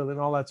availability and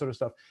all that sort of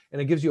stuff.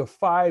 And it gives you a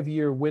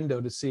 5-year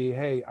window to see,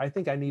 hey, I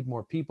think I need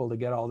more people to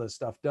get all this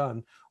stuff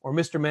done. Or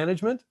Mr.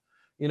 Management,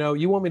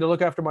 you want me to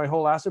look after my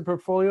whole asset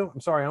portfolio?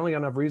 I'm sorry, I only got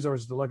enough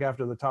resources to look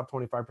after the top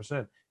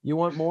 25%. You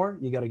want more?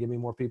 You got to give me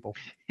more people.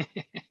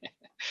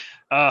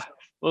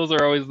 Those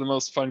are always the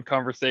most fun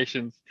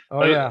conversations.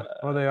 Oh, yeah.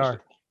 Oh, they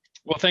are.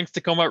 Well, thanks,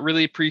 Tacoma.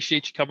 Really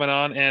appreciate you coming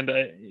on. And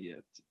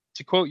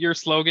to quote your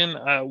slogan,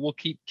 we'll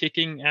keep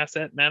kicking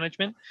asset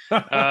management.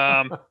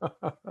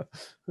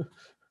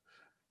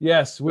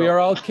 Yes, we are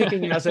all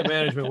kicking asset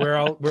management.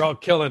 We're all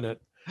killing it.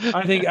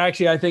 I think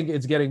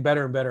it's getting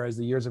better and better as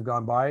the years have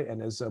gone by,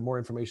 and as more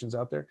information's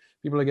out there,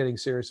 people are getting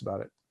serious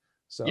about it.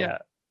 So yeah,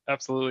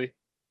 absolutely.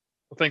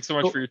 Well, thanks so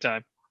much for your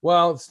time.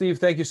 Well, Steve,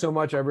 thank you so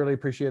much. I really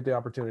appreciate the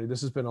opportunity.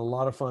 This has been a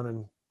lot of fun,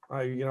 and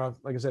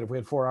like I said, if we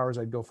had 4 hours,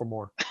 I'd go for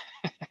more.